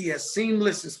they be, as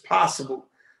seamless as possible.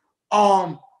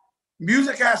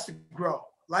 Music has to grow.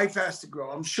 Life has to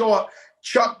grow. I'm sure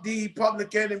Chuck D,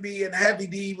 Public Enemy, and Heavy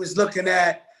D was looking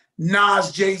at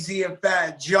Nas, Jay-Z, and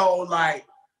Fat Joe like,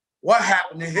 what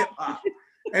happened to hip hop?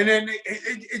 And then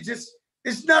it just,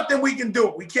 it's nothing we can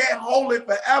do. We can't hold it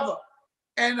forever.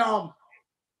 And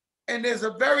there's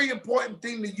a very important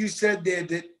thing that you said there,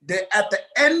 that at the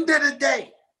end of the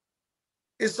day,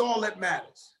 it's all that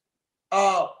matters.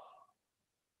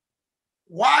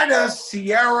 Why does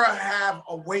Ciara have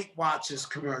a Weight Watchers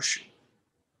commercial?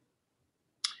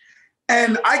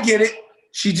 And I get it.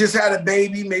 She just had a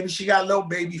baby. Maybe she got a little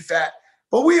baby fat.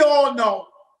 But we all know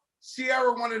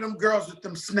Ciara, one of them girls with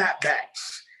them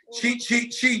snapbacks.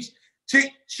 She's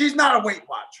not a Weight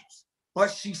Watchers,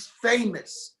 but she's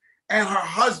famous. And her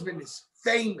husband is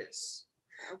famous.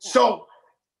 Okay. So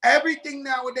everything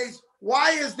nowadays,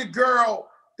 why is the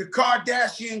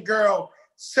Kardashian girl,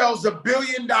 sells $1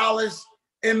 billion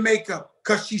in makeup?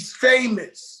 Because she's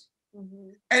famous. Mm-hmm.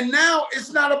 And now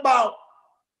it's not about,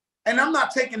 and I'm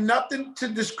not taking nothing to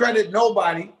discredit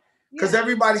nobody, because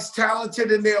everybody's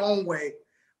talented in their own way.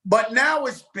 But now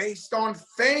it's based on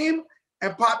fame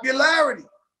and popularity.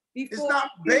 It's not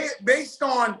based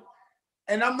on,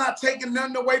 and I'm not taking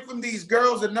nothing away from these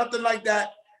girls or nothing like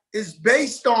that. is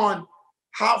based on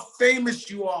how famous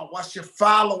you are, what's your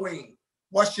following,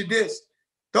 what's your this.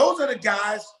 Those are the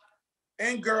guys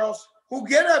and girls who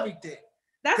get everything.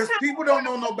 Because people don't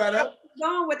know no better.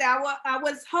 Going with that, I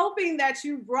was hoping that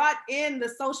you brought in the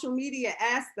social media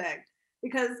aspect,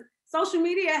 because social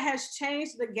media has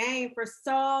changed the game for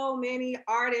so many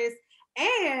artists.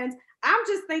 And I'm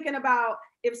just thinking about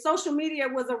if social media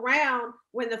was around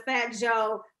when the Fat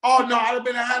Joe. Oh no, I'd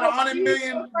have had 100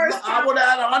 million. I would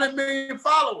have had 100 million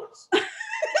followers.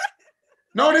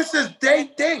 No, this is their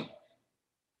thing.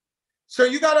 So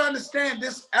you got to understand,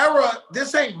 this era,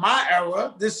 this ain't my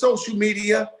era, this social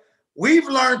media. We've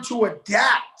learned to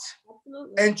adapt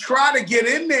and try to get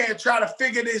in there and try to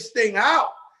figure this thing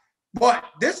out. But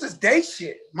this is they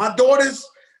shit. My daughters,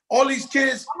 all these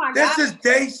kids, this is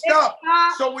they stuff.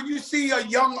 So when you see a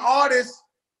young artist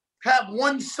have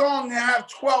one song and have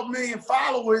 12 million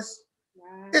followers,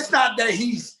 it's not that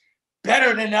he's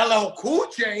better than LL Cool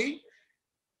J.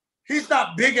 He's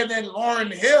not bigger than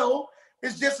Lauryn Hill.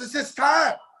 It's just it's his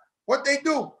time. What they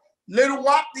do? Little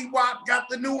Wapty Wop got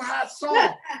the new hot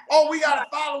song. Oh, we gotta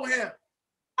follow him.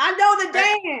 I know the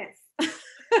dance.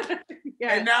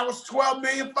 And now it's 12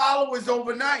 million followers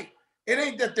overnight. It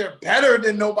ain't that they're better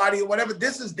than nobody or whatever.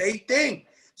 This is their thing.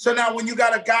 So now when you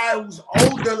got a guy who's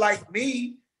older like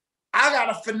me, I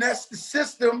gotta finesse the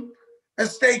system and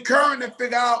stay current and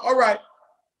figure out, all right,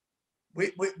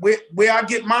 where I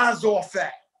get mine off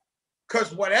at.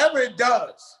 Because whatever it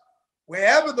does,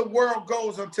 wherever the world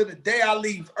goes until the day I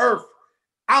leave Earth,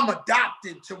 I'm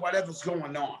adopted to whatever's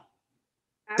going on.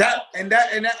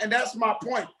 That's my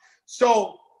point.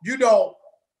 So, you know,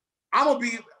 I'm gonna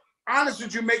be honest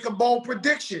with you, make a bold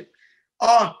prediction.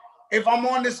 If I'm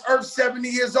on this earth 70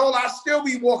 years old, I'll still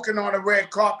be walking on a red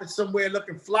carpet somewhere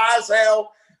looking fly as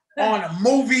hell on a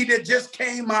movie that just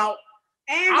came out.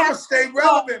 And I'm gonna stay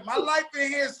relevant. My life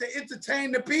in here is to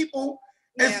entertain the people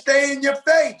and stay in your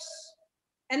face.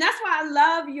 And that's why I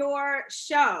love your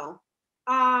show.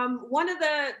 One of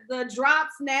the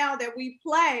drops now that we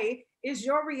play is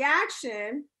your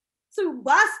reaction to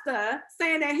Busta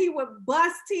saying that he would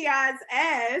bust T.I.'s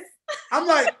ass. I'm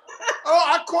like, oh,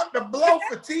 I caught the blow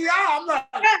for T.I. I'm like,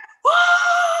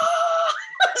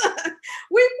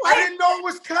 I didn't know it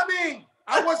was coming.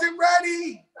 I wasn't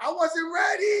ready. Like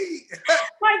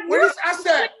I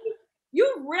said,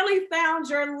 you really found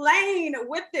your lane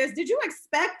with this. Did you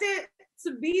expect it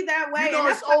to be that way? You know,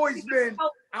 it's always been.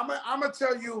 I'm gonna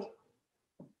tell you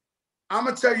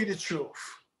the truth,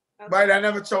 okay. Right? I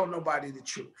never told nobody the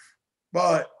truth,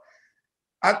 but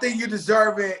I think you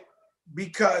deserve it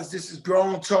because this is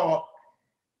grown talk,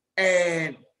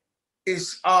 and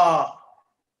it's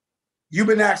you've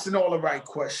been asking all the right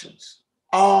questions.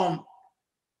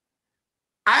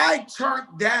 I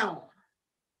turned down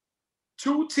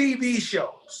 2 TV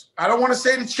shows. I don't want to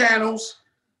say the channels.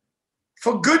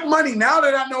 For good money. Now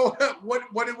that I know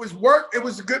what it was worth, it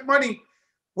was good money.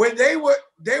 Where they were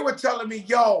telling me,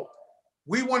 yo,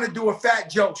 we want to do a Fat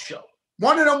Joe show.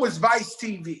 One of them was Vice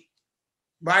TV,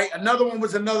 right? Another one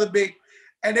was another big,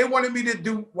 and they wanted me to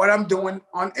do what I'm doing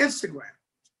on Instagram.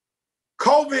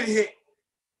 COVID hit.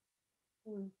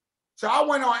 So I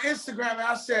went on Instagram and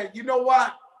I said, you know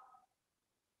what?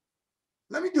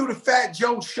 Let me do the Fat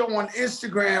Joe show on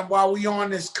Instagram while we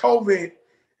on this COVID.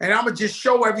 And I'm going to just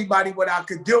show everybody what I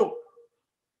could do.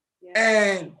 Yeah.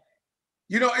 And,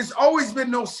 you know, it's always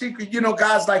been no secret. You know,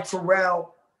 guys like Pharrell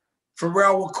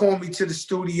will call me to the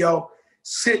studio,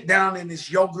 sit down in his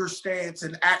yoga stance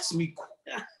and ask me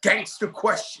gangster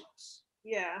questions.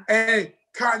 Yeah. And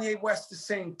Kanye West, the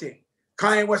same thing.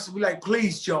 Kanye West will be like,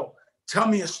 please, Joe, tell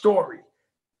me a story.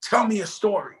 Tell me a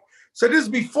story. So this is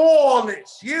before all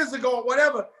this, years ago, or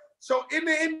whatever. So in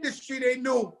the industry, they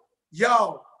knew,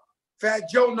 yo, Fat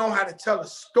Joe know how to tell a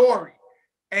story,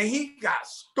 and he got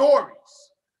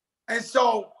stories. And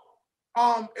so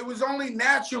it was only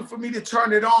natural for me to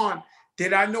turn it on.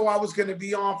 Did I know I was going to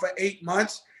be on for 8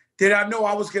 months? Did I know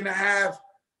I was going to have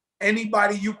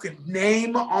anybody you could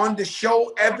name on the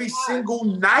show every single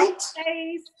night?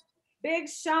 Big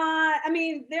Sean. I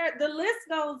mean, the list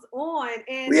goes on.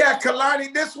 And we had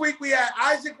Kalani this week. We had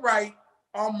Isaac Wright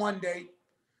on Monday,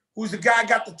 who's the guy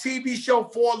got the TV show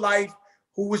For Life,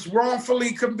 who was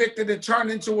wrongfully convicted and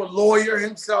turned into a lawyer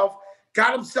himself,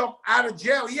 got himself out of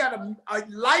jail. He had a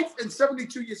life in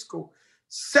 72 years school.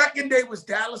 Second day was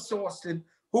Dallas Austin,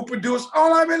 who produced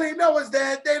All I Really Know Is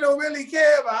That They Don't Really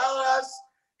Care About Us.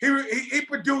 He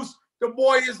produced The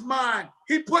Boy Is Mine.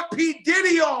 He put P.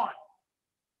 Diddy on.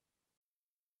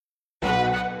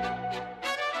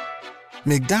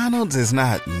 McDonald's is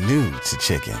not new to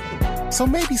chicken. So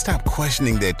maybe stop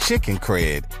questioning that chicken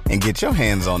cred and get your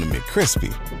hands on the McCrispy.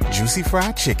 Juicy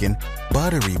fried chicken,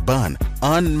 buttery bun,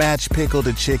 unmatched pickle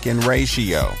to chicken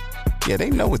ratio. Yeah, they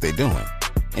know what they're doing.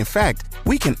 In fact,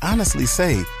 we can honestly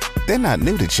say they're not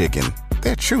new to chicken,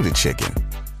 they're true to chicken.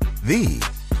 The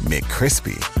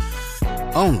McCrispy.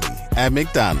 Only at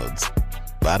McDonald's.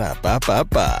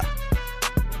 Ba-da-ba-ba-ba.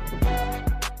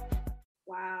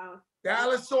 Wow.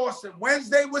 Dallas Austin.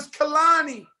 Wednesday was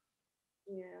Kalani.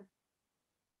 Yeah.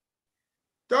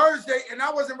 Thursday, and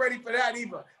I wasn't ready for that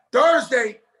either.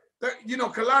 Thursday,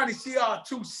 Kalani, she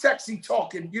too sexy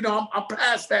talking. I'm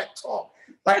past that talk.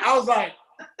 Like, I was like,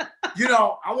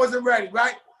 I wasn't ready,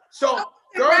 right? So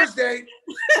Thursday,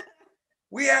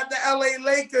 we had the LA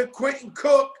Laker, Quentin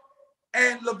Cook,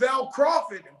 and Lavelle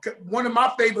Crawford, one of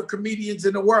my favorite comedians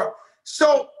in the world.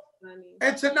 So,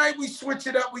 and tonight we switch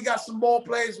it up. We got some ball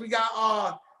players. We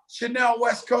got Chanel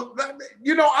West Coast.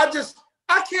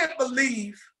 I can't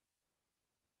believe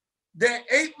that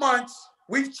 8 months,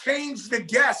 we've changed the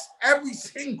guests every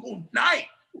single night.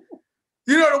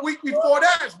 The week before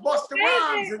that is Busta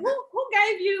Rhymes. Who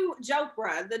gave you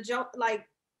Jopra? The joke, like,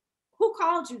 who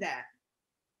called you that?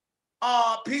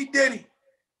 P. Diddy.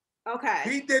 Okay.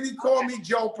 P. Diddy called me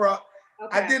Jopra.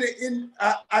 Okay.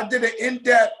 I did an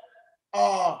in-depth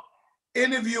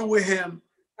interview with him.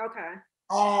 Okay.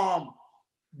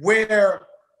 Where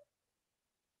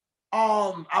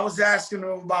I was asking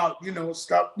him about,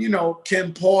 stuff,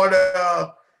 Kim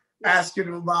Porter, asking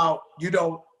him about,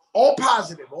 all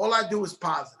positive. All I do is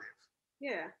positive.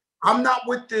 Yeah. I'm not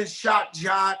with the shot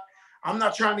jot. I'm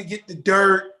not trying to get the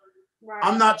dirt. Right.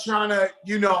 I'm not trying to,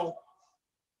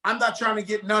 I'm not trying to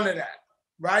get none of that.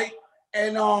 Right.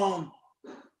 And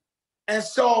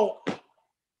so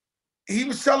he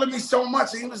was telling me so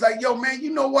much. He was like, yo, man,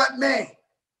 you know what, man?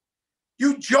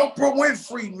 You Jopra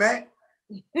Winfrey, man.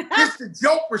 It's the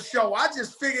Jopra show. I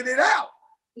just figured it out.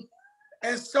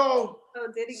 And so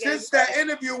since that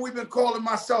interview, we've been calling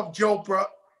myself Jopra.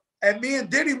 And me and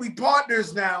Diddy, we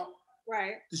partners now.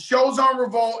 Right. The show's on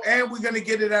Revolt, and we're going to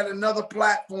get it at another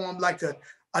platform like a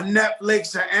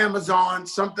Netflix or Amazon,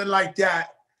 something like that.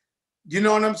 You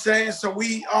know what I'm saying? So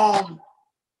we,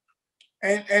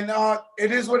 it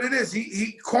is what it is.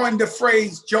 He coined the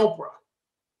phrase Jopra.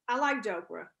 I like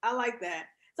Jopra. I like that.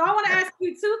 So I want to ask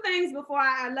you two things before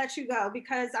I let you go,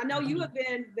 because I know you have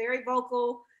been very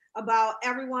vocal about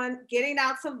everyone getting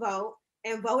out to vote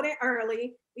and voting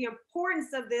early, the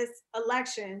importance of this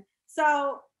election.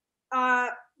 So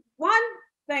one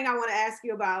thing I want to ask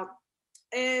you about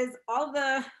is all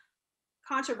the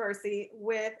controversy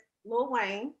with Lil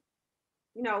Wayne,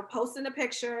 posting a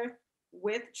picture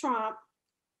with Trump,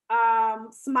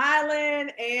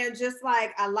 smiling and just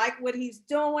like, I like what he's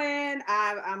doing.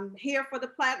 I'm here for the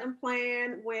platinum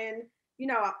plan, when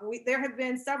there have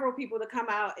been several people to come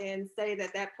out and say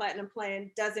that platinum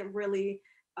plan doesn't really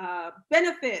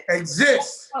benefit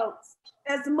folks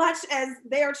as much as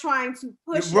they're trying to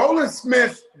push. Roland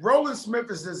Smith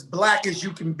is as black as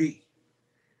you can be.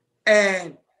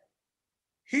 And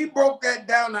he broke that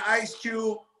down to Ice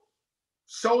Cube.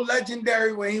 So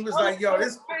legendary when he was like, yo,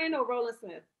 this. I know Roland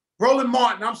Smith. Roland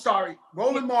Martin, I'm sorry.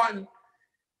 Roland Martin,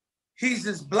 he's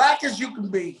as black as you can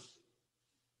be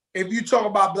if you talk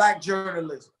about black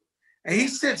journalism. And he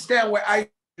sits down with Ice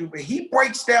Cube and he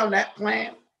breaks down that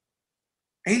plan.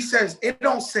 And he says, it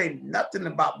don't say nothing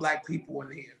about black people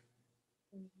in here.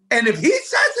 And if he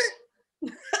says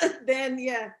it, then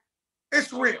yeah,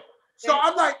 it's real. So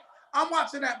I'm like, I'm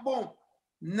watching that, boom.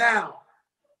 Now,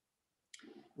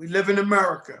 we live in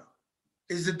America.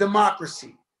 It's a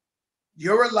democracy.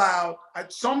 You're allowed.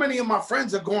 So many of my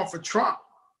friends are going for Trump.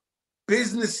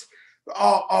 Business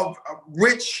of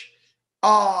rich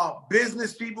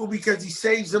business people, because he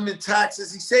saves them in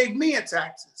taxes. He saved me in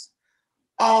taxes.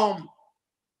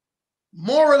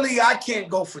 Morally, I can't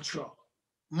go for Trump.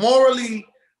 Morally,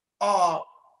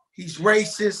 he's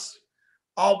racist.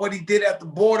 What he did at the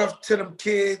border to them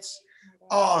kids.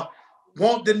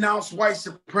 Won't denounce white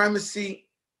supremacy.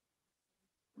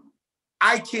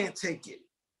 I can't take it.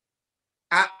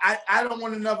 I don't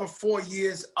want another 4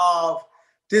 years of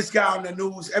this guy on the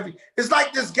news. It's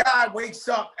like this guy wakes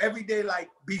up every day like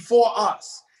before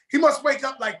us. He must wake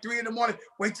up like 3 a.m.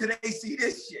 Wait till they see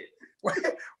this shit.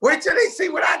 Wait till they see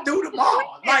what I do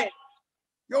tomorrow. Like,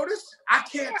 yo, I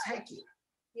can't take it.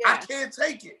 Yeah. I can't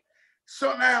take it.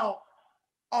 So now,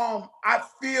 I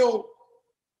feel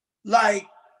like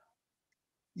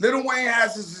Lil Wayne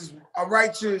has a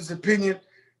right to his opinion.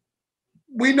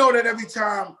 We know that every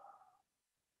time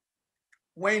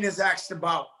Wayne is asked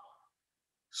about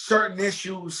certain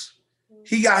issues,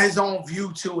 he got his own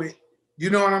view to it. You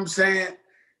know what I'm saying?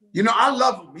 You know, I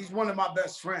love him. He's one of my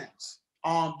best friends.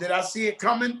 Did I see it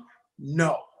coming?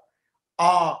 No.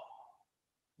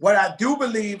 What I do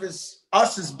believe is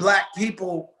us as Black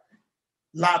people,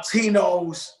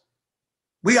 Latinos,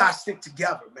 we gotta stick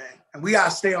together, man. And we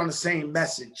gotta stay on the same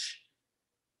message.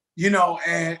 You know,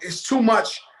 and it's too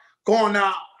much going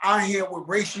on out here with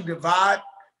racial divide.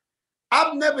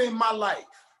 I've never in my life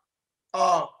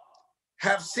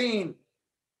have seen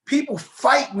people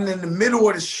fighting in the middle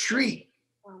of the street.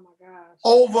 Oh my gosh.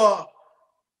 Over,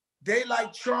 they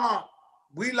like Trump,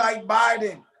 we like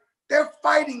Biden. They're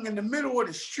fighting in the middle of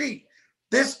the street.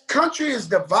 This country is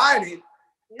divided,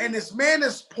 and this man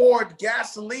has poured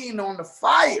gasoline on the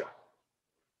fire.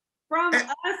 From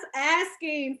us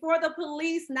asking for the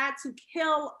police not to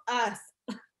kill us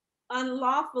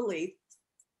unlawfully.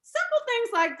 Simple things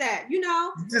like that, you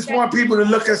know? You just want people to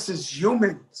look at us as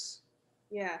humans.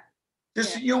 Yeah.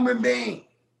 Just a human being.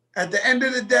 At the end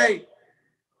of the day,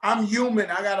 I'm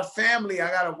human. I got a family. I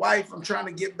got a wife I'm trying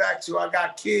to get back to. I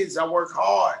got kids. I work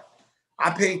hard.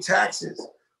 I pay taxes.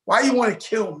 Why you want to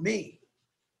kill me?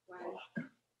 Right.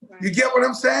 You get what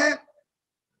I'm saying?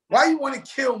 Why you want to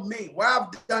kill me? What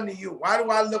I've done to you? Why do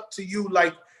I look to you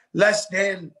like less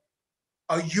than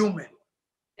a human?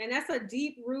 And that's a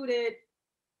deep-rooted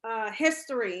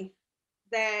history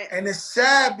that... And it's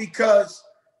sad because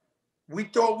we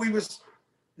thought we was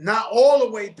not all the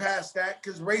way past that,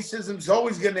 because racism's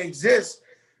always going to exist.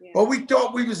 Yeah. But we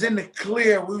thought we was in the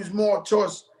clear. We was more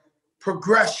towards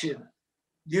progression.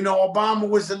 You know, Obama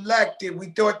was elected. We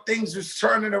thought things was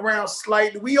turning around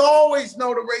slightly. We always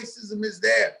know the racism is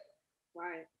there.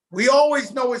 Right. We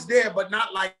always know it's there, but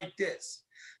not like this.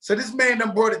 So this man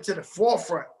done brought it to the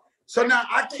forefront. So now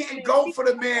I can't go for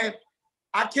the man.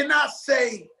 I cannot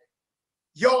say,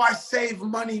 yo, I save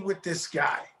money with this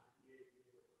guy.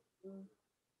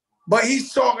 But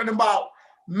he's talking about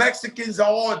Mexicans are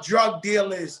all drug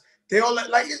dealers. They all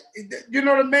like, you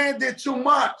know, the man did too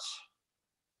much.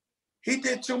 He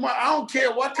did too much. I don't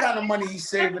care what kind of money he's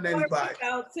saving anybody.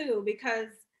 Too, because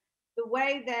the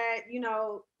way that, you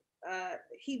know,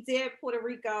 he did Puerto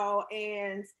Rico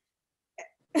and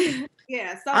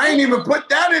yeah. So I ain't even put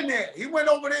that in there. He went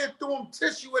over there and threw him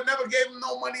tissue and never gave him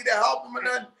no money to help him or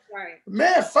nothing. Right.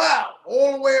 Man, foul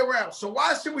all the way around. So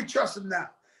why should we trust him now?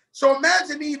 So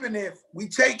imagine even if we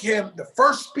take him, the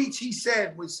first speech he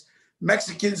said was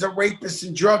Mexicans are rapists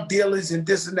and drug dealers and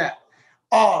this and that.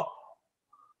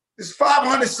 There's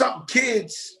 500 something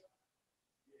kids.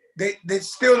 They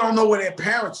still don't know where their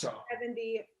parents are.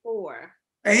 74.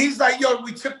 And he's like, yo,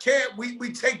 we took care, we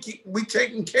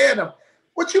taking care of them.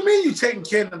 What you mean you taking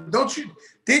care of them?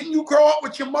 Didn't you grow up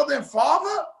with your mother and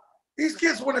father? These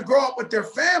kids want to grow up with their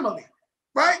family,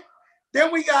 right?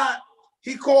 Then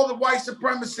he called the white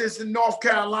supremacists in North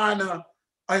Carolina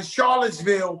and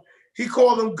Charlottesville, he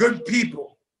called them good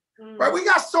people, right? We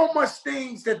got so much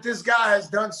things that this guy has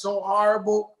done so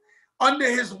horrible. Under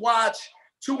his watch,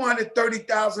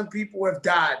 230,000 people have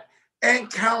died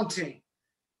and counting.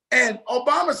 And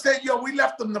Obama said, yo, we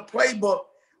left them the playbook.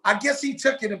 I guess he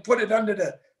took it and put it under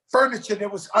the furniture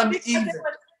that was uneven.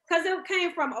 Because it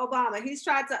came from Obama. He's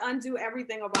tried to undo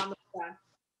everything Obama's done.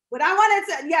 But I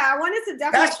wanted to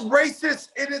definitely. That's racist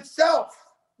in itself.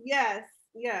 Yes,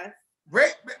 yes.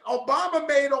 Obama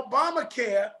made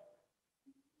Obamacare.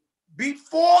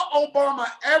 Before Obama,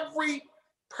 every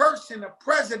person, a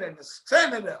president, a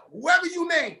senator, whoever you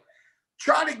name,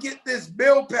 try to get this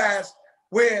bill passed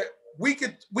where we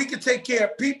could take care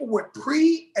of people with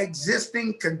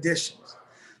pre-existing conditions.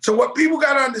 So what people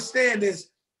got to understand is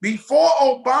before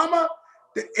Obama,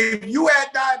 if you had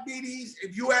diabetes,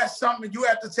 if you had something, you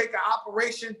had to take an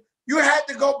operation, you had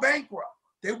to go bankrupt.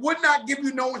 They would not give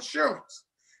you no insurance.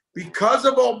 Because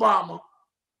of Obama,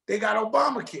 they got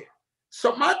Obamacare.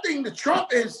 So my thing to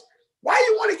Trump is, why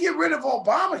you want to get rid of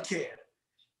Obamacare?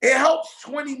 It helps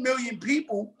 20 million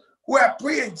people who have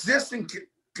pre-existing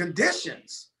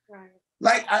conditions. Right.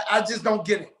 Like, I just don't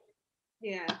get it.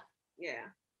 Yeah, yeah.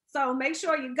 So make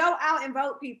sure you go out and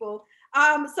vote, people.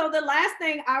 So the last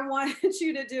thing I want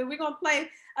you to do, we're going to play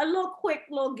a quick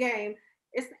little game.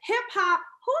 It's hip hop.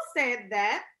 Who said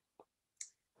that?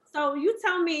 So you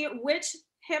tell me which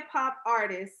hip hop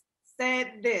artist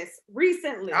said this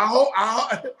recently.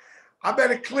 I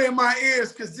better clear my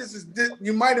ears because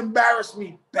you might embarrass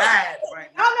me bad right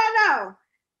now. No.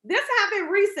 This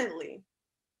happened recently.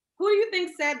 Who do you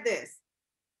think said this?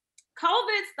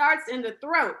 COVID starts in the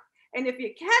throat. And if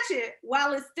you catch it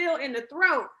while it's still in the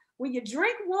throat, when you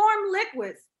drink warm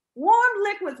liquids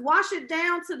wash it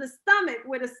down to the stomach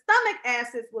where the stomach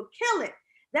acids will kill it.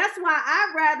 That's why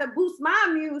I'd rather boost my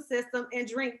immune system and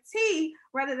drink tea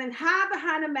rather than hide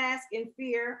behind a mask in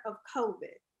fear of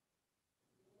COVID.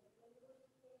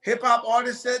 hip hop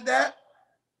artist said that?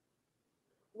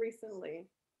 Recently.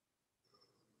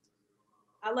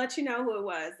 I'll let you know who it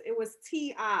was. It was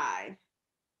T.I.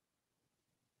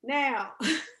 Now,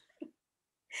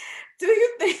 do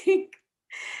you think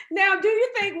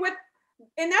with,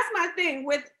 and that's my thing,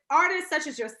 with artists such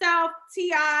as yourself,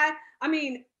 T.I., I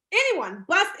mean, anyone,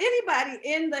 bust anybody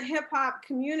in the hip hop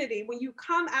community, when you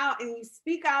come out and you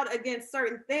speak out against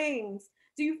certain things,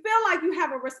 do you feel like you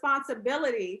have a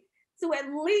responsibility to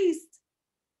at least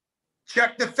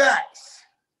check the facts?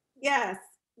 Yes,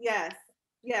 yes,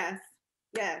 yes,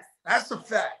 yes. That's a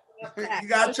fact. You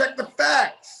gotta check the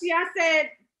facts. See, I said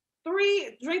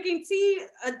drinking tea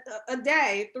a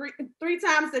day, three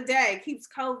times a day keeps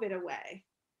COVID away.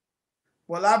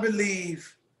 Well, I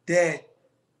believe that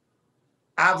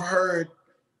I've heard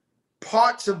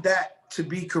parts of that to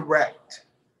be correct,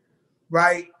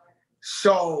 right?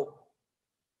 So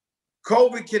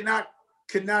COVID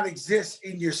cannot exist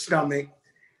in your stomach,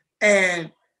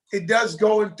 and it does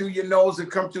go in through your nose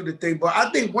and come through the thing. But I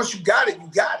think once you got it, you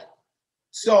got it.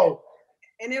 So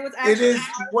and it was actually, it is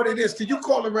what it is. Can you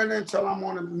call it right now until I'm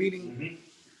on a meeting? Mm-hmm.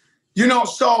 You know,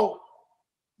 so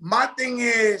my thing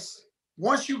is,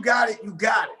 once you got it, you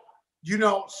got it. You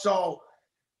know, so,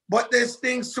 but there's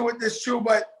things to it that's true,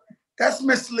 but that's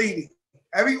misleading.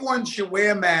 Everyone should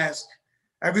wear a mask.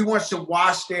 Everyone should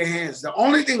wash their hands. The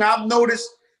only thing I've noticed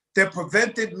that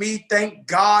prevented me, thank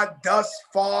God, thus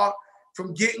far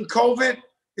from getting COVID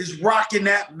is rocking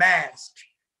that mask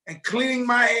and cleaning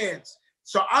my hands.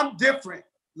 So I'm different.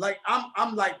 Like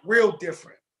I'm like real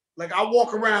different. Like I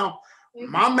walk around,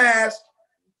 my mask,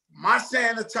 my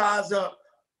sanitizer,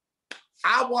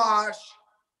 I wash.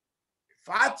 If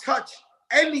I touch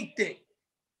anything,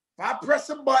 if I press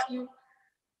a button,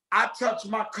 I touch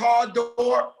my car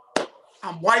door,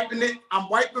 I'm wiping it, I'm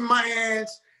wiping my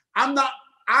hands. I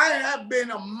have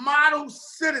been a model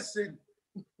citizen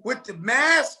with the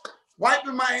mask,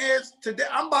 wiping my hands. Today,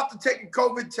 I'm about to take a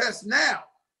COVID test now.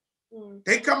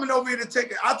 They coming over here to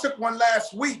take it. I took one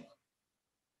last week.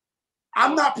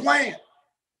 I'm not playing.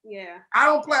 Yeah. I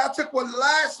don't play. I took one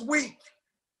last week.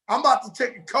 I'm about to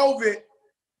take a COVID,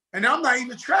 and I'm not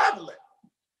even traveling.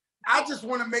 I just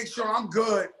want to make sure I'm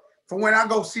good for when I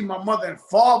go see my mother and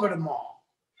father tomorrow.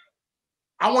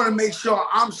 I want to make sure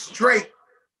I'm straight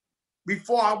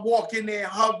before I walk in there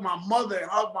and hug my mother and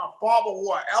hug my father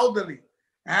who are elderly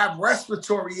and have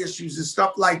respiratory issues and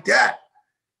stuff like that.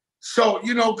 So,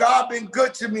 you know, God been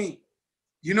good to me.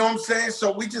 You know what I'm saying?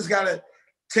 So we just got to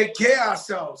take care of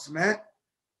ourselves, man.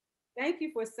 Thank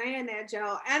you for saying that,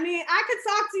 Joe. I mean, I could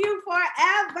talk to you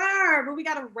forever, but we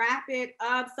got to wrap it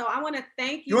up. So I want to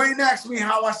thank you. You ain't asked me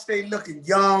how I stay looking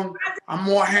young. I'm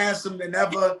more handsome than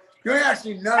ever. You ain't asked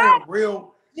me none of the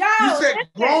real. Yo, you said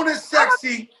grown and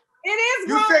sexy. It is.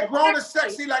 You said grown and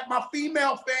sexy, like my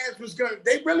female fans was gonna.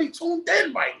 They really tuned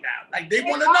in right now. Like they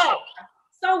want to know.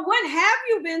 So what have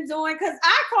you been doing? Because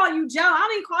I call you Joe. I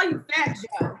don't even call you Fat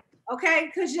Joe. Okay,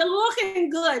 because you're looking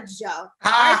good, Joe.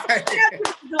 Hi. Right,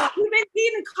 so you've been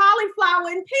eating cauliflower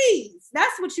and peas.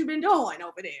 That's what you've been doing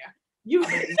over there. You've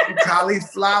been eating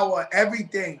cauliflower,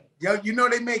 everything. Yo, you know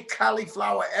they make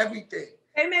cauliflower everything.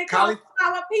 They make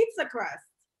cauliflower pizza crust.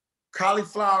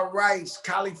 Cauliflower rice,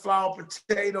 cauliflower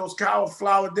potatoes,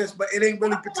 cauliflower this, but it ain't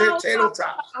really potato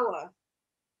tops.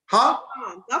 Huh?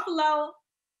 Buffalo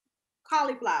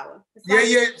cauliflower.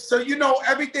 Yeah. So you know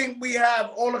everything we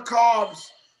have, all the carbs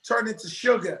turn into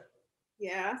sugar.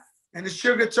 Yes. And the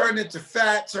sugar turned into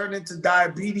fat, turned into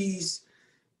diabetes.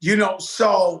 You know,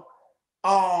 so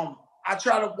I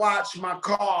try to watch my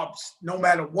carbs no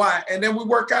matter what. And then we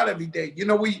work out every day. You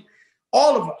know,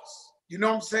 all of us, you know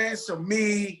what I'm saying? So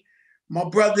me, my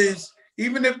brothers,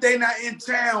 even if they're not in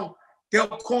town, they'll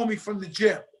call me from the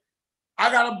gym. I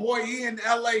got a boy here in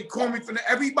LA, call me from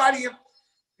everybody.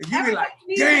 And you be like,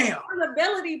 damn.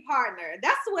 Accountability partner.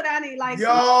 That's what I need. Like,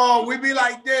 yo, we be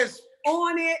like this.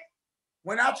 On it.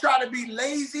 When I try to be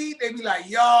lazy, they be like,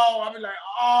 yo, I be like,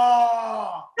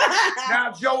 oh.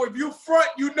 Now, Joe, if you front,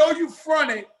 you know you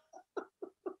fronted.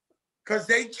 Because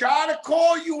they try to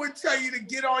call you and tell you to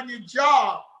get on your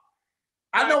job.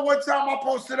 I know one time I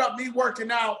posted up me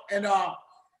working out, and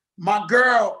my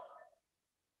girl,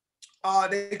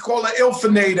 they call her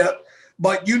Ilfinator,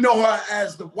 but you know her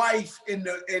as the wife in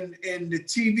the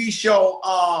TV show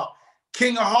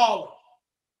King of Harlem.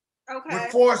 Okay.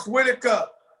 With Forrest Whitaker.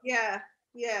 Yeah.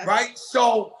 Right?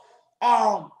 So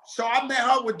I met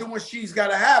her with doing She's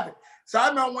Gotta Have It. So I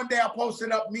remember one day I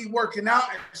posted up me working out,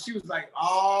 and she was like,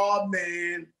 oh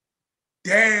man,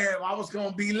 damn, I was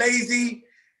gonna be lazy.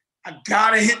 I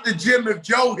gotta hit the gym if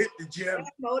Joe hit the gym. That's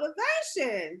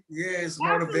motivation. Yeah, it's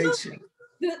motivation.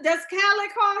 Does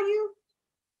Khaled call you?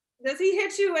 Does he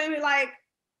hit you and be like,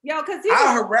 yo, because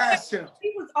I harass him.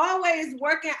 He was always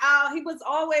working out. He was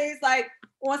always like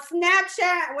on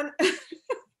Snapchat when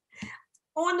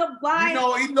on the bike. You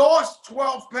know, he lost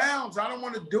 12 pounds. I don't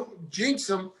want to jinx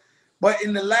him, but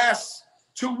in the last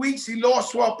 2 weeks, he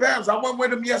lost 12 pounds. I went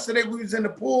with him yesterday. We was in the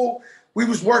pool. We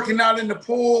was working out in the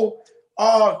pool.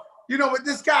 You know, but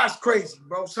this guy's crazy,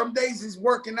 bro. Some days he's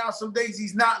working out. Some days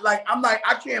he's not. Like, I'm like,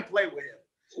 I can't play with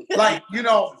him. Like, you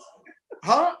know,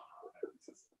 huh?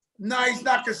 No, he's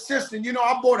not consistent. You know,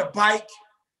 I bought a bike.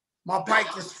 My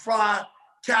bike is fly.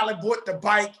 Khaled bought the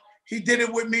bike. He did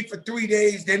it with me for 3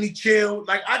 days. Then he chilled.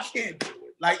 Like, I can't do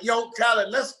it. Like, yo, Khaled,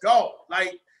 let's go.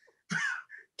 Like,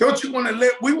 don't you want to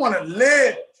live? We want to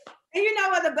live. And you know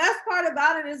what? The best part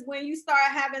about it is when you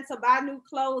start having to buy new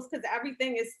clothes because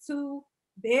everything is too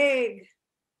big.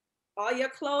 All your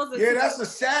clothes are yeah, that's a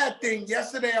sad thing.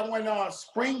 Yesterday, I went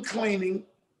spring cleaning,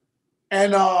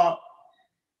 and I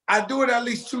do it at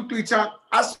least 2-3 times.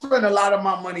 I spend a lot of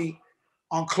my money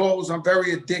on clothes. I'm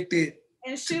very addicted.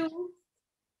 And shoes.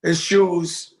 And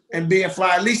shoes and being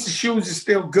fly. At least the shoes is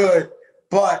still good,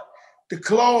 but the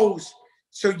clothes.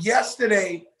 So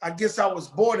yesterday, I guess I was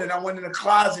bored and I went in the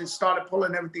closet and started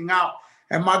pulling everything out.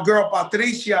 And my girl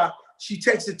Patricia, she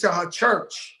takes it to her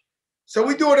church. So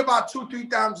we do it about 2-3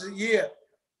 times a year.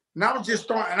 And I was just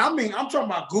throwing, and I mean, I'm talking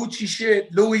about Gucci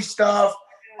shit, Louis stuff,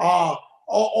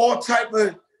 all type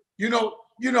of, you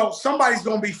know, somebody's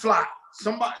gonna be fly.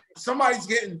 Somebody's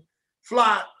getting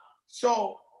fly.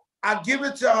 So I give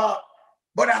it to her,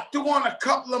 but I threw on a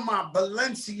couple of my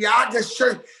Balenciaga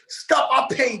shirt stuff I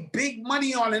paid big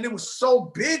money on, and it was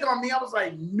so big on me. I was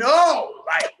like, no,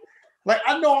 like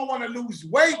I know I want to lose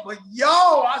weight, but yo,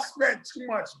 I spent too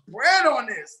much bread on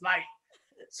this. Like,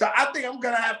 so I think I'm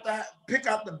gonna have to pick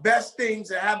out the best things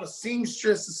and have a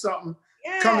seamstress or something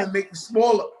come and make it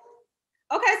smaller.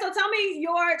 Okay, so tell me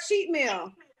your cheat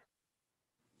meal.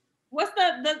 What's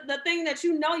the thing that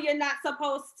you know you're not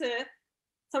supposed to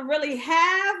really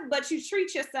have, but you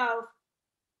treat yourself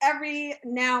every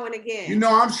now and again? You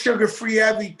know, I'm sugar-free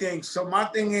everything. So my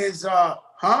thing is, I'm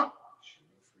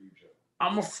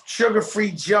a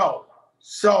sugar-free Joe.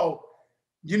 So,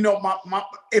 you know, my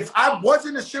if I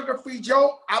wasn't a sugar-free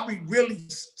Joe, I'd be really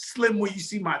slim when you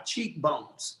see my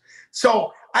cheekbones.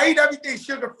 So I eat everything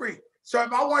sugar-free. So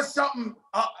if I want something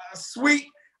sweet,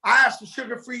 I have some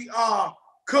sugar-free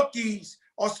cookies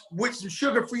or with some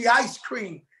sugar-free ice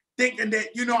cream, thinking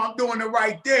that, you know, I'm doing the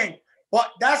right thing.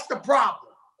 But that's the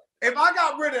problem. If I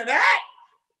got rid of that,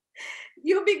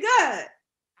 you'll be good.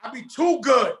 I'll be too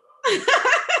good.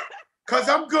 Because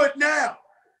I'm good now.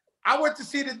 I went to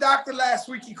see the doctor last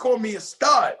week. He called me a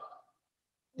stud.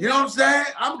 You know what I'm saying?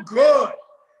 I'm good.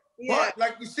 Yeah. But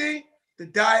like you see, the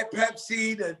Diet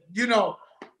Pepsi,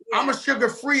 I'm a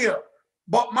sugar-freer.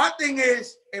 But my thing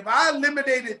is, if I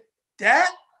eliminated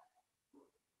that,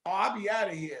 I'll be out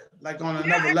of here, like on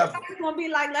another level. It's gonna be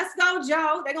like, let's go,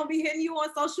 Joe. They're gonna be hitting you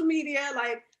on social media,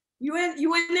 like, you in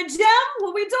the gym?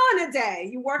 What we doing today?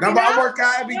 You working out? I work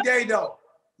out every day though.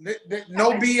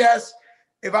 No BS.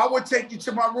 If I would take you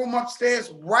to my room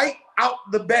upstairs, right out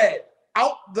the bed.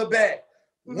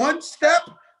 Mm-hmm. One step,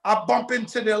 I bump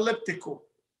into the elliptical.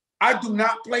 I do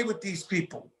not play with these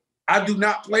people.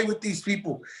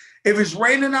 If it's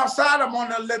raining outside, I'm on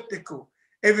the elliptical.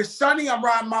 If it's sunny, I'm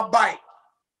riding my bike.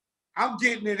 I'm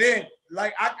getting it in.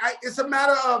 Like it's a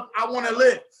matter of I want to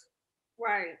live.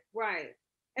 Right.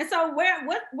 And so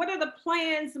what are the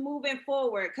plans moving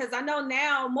forward? Because I know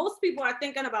now most people are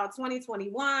thinking about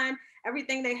 2021,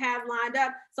 everything they have lined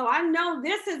up. So I know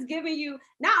this is giving you,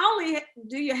 not only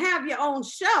do you have your own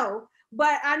show,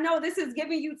 but I know this is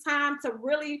giving you time to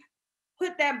really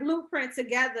put that blueprint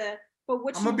together for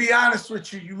what I'm going to be honest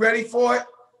with you. You ready for it?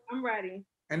 I'm ready.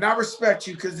 And I respect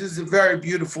you because this is a very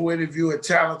beautiful interview, a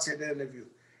talented interview.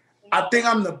 I think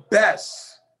I'm the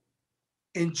best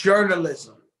in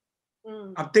journalism.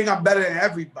 I think I'm better than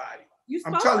everybody.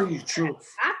 I'm telling you the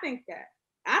truth. I think that.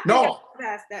 I'm the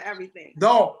best at everything.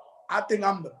 No, I think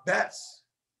I'm the best.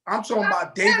 I'm talking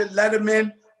about David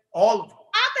Letterman, all of them.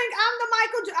 I think I'm the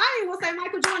I ain't gonna say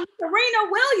Michael Jordan,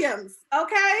 Serena Williams,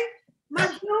 okay?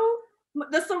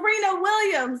 The Serena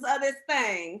Williams of this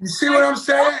thing. You see what I'm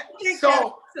saying?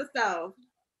 So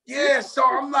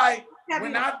I'm like,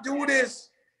 when I do this,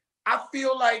 I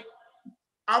feel like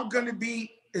I'm gonna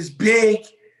be as big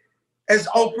as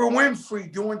Oprah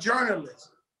Winfrey doing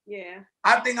journalism. Yeah.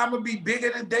 I think I'm gonna be bigger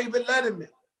than David Letterman.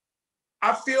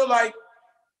 I feel like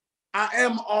I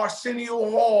am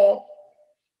Arsenio Hall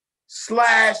 /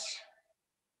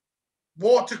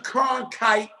 Walter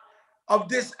Cronkite of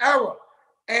this era.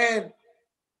 And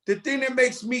the thing that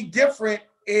makes me different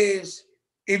is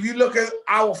if you look at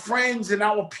our friends and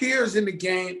our peers in the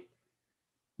game,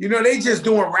 you know, they just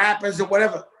doing rappers or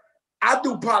whatever. I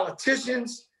do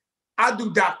politicians. I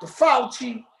do Dr.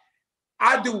 Fauci.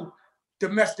 I do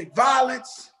domestic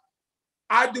violence.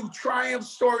 I do triumph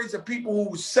stories of people who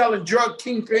were selling drug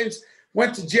kingpins,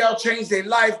 went to jail, changed their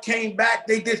life, came back.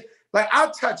 They did, like,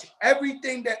 I touch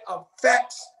everything that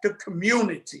affects the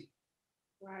community.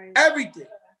 Right. Everything.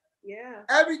 Yeah.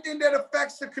 Everything that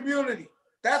affects the community.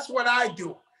 That's what I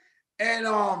do. And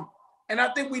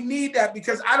I think we need that,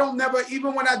 because I don't never,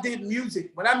 even when I did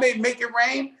music, when I made Make It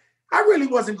Rain, I really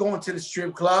wasn't going to the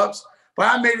strip clubs, but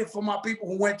I made it for my people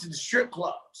who went to the strip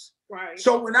clubs. Right.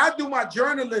 So when I do my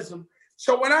journalism,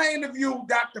 so when I interview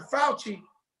Dr. Fauci,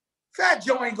 Fat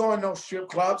Joe ain't going to no strip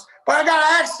clubs, but I got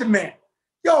to ask the man,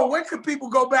 yo, when could people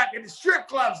go back in the strip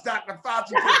clubs, Dr.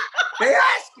 Fauci? They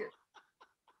ask it.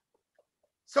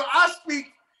 So I speak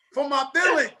for my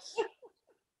village.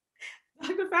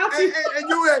 Dr. Fauci. And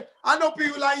you, I know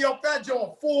people like, yo, Fat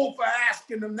Joe a fool for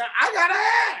asking them that. I got to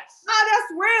ask. Oh,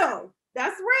 that's real.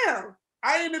 That's real.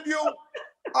 I interview,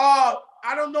 I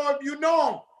don't know if you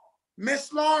know him,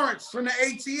 Miss Lawrence from the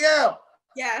ATL.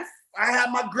 Yes. I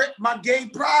had my gay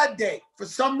pride day. For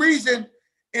some reason,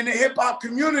 in the hip hop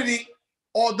community,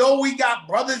 although we got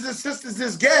brothers and sisters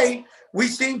that's gay, we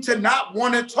seem to not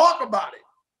want to talk about it.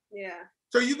 Yeah.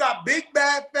 So you got Big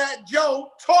Bad Fat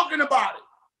Joe talking about it.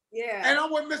 Yeah. And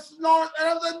I'm with Mrs. Lawrence,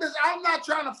 and I'm not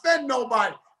trying to offend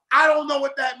nobody. I don't know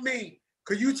what that means.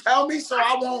 Could you tell me so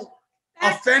I won't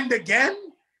offend again?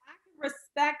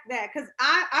 Respect that, because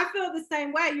I feel the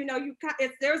same way. You know,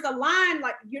 if there's a line,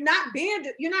 like you're not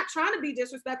trying to be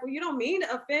disrespectful. You don't mean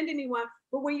to offend anyone,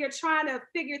 but when you're trying to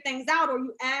figure things out or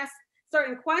you ask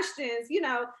certain questions, you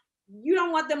know, you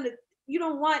don't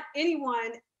want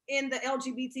anyone in the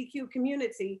LGBTQ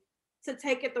community to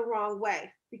take it the wrong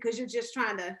way, because you're just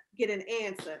trying to get an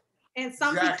answer. And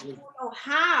some people don't know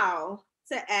how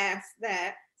to ask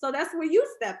that. So that's where you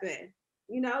step in.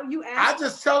 You know, you ask. I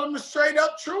just tell them the straight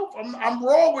up truth. I'm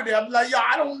raw with it. I'm like, yo,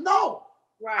 I don't know.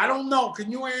 Right. I don't know.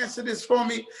 Can you answer this for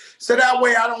me? So that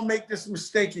way I don't make this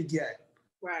mistake again.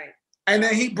 Right. And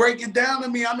then he break it down to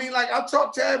me. I mean, like, I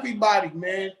talk to everybody,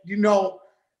 man. You know,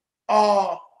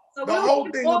 so the whole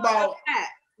thing about that.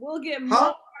 We'll get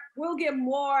more. We'll get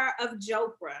more of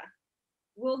Jopra.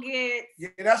 We'll get. Yeah,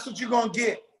 that's what you're gonna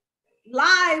get.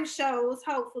 Live shows,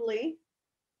 hopefully.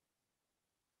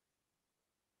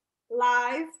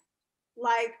 Live,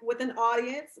 like with an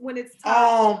audience when it's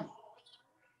time.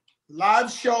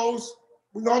 Live shows.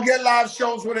 We're gonna get live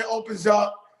shows when it opens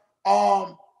up.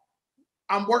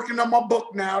 I'm working on my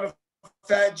book now, the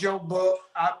Fat Joe book.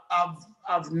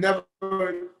 I've never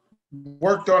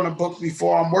worked on a book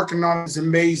before. I'm working on it. It's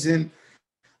amazing.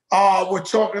 We're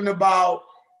talking about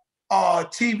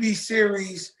TV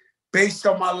series based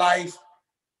on my life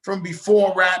from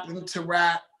before rapping to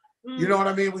rap. You know what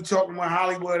I mean? We're talking about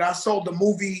Hollywood. I sold the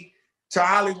movie to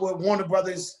Hollywood. Warner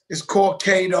Brothers is called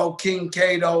Kato, King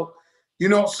Kato. You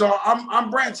know, so I'm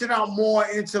branching out more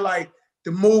into like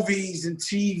the movies and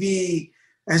TV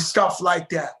and stuff like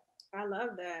that. I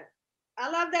love that.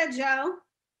 I love that, Joe.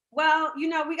 Well, you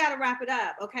know, we got to wrap it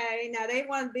up, okay? Now they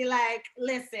want to be like,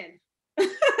 listen.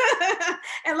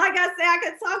 And like I said, I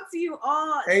could talk to you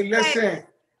all. Hey, listen.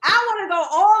 I want to go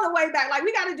all the way back. Like,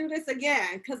 we got to do this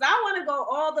again, because I want to go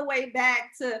all the way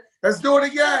back to. Let's do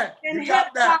it again. You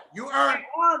got that. You earned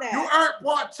all that. You earned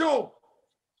part 2.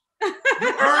 You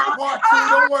earned part 2.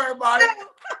 Don't worry about it.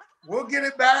 We'll get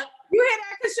it back. You hear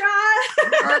that,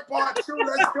 Kashawn? You earned part 2.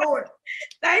 Let's do it.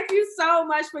 Thank you so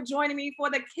much for joining me for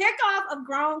the kickoff of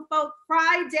Grown Folk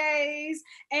Fridays.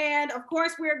 And of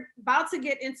course, we're about to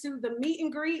get into the meet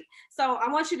and greet. So I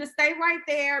want you to stay right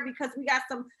there, because we got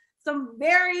some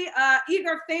very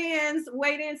eager fans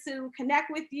waiting to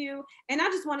connect with you. And I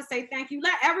just want to say thank you.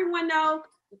 Let everyone know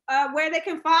where they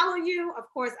can follow you. Of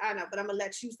course, I know, but I'm going to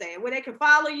let you say it. Where they can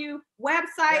follow you, website.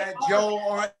 Fat Joe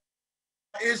on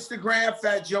Instagram,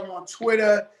 Fat Joe on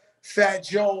Twitter, Fat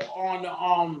Joe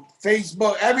on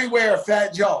Facebook, everywhere,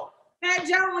 Fat Joe. Fat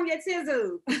Joe on your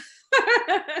Tizu.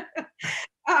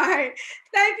 All right.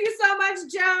 Thank you so much,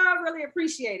 Joe. Really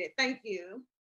appreciate it. Thank you.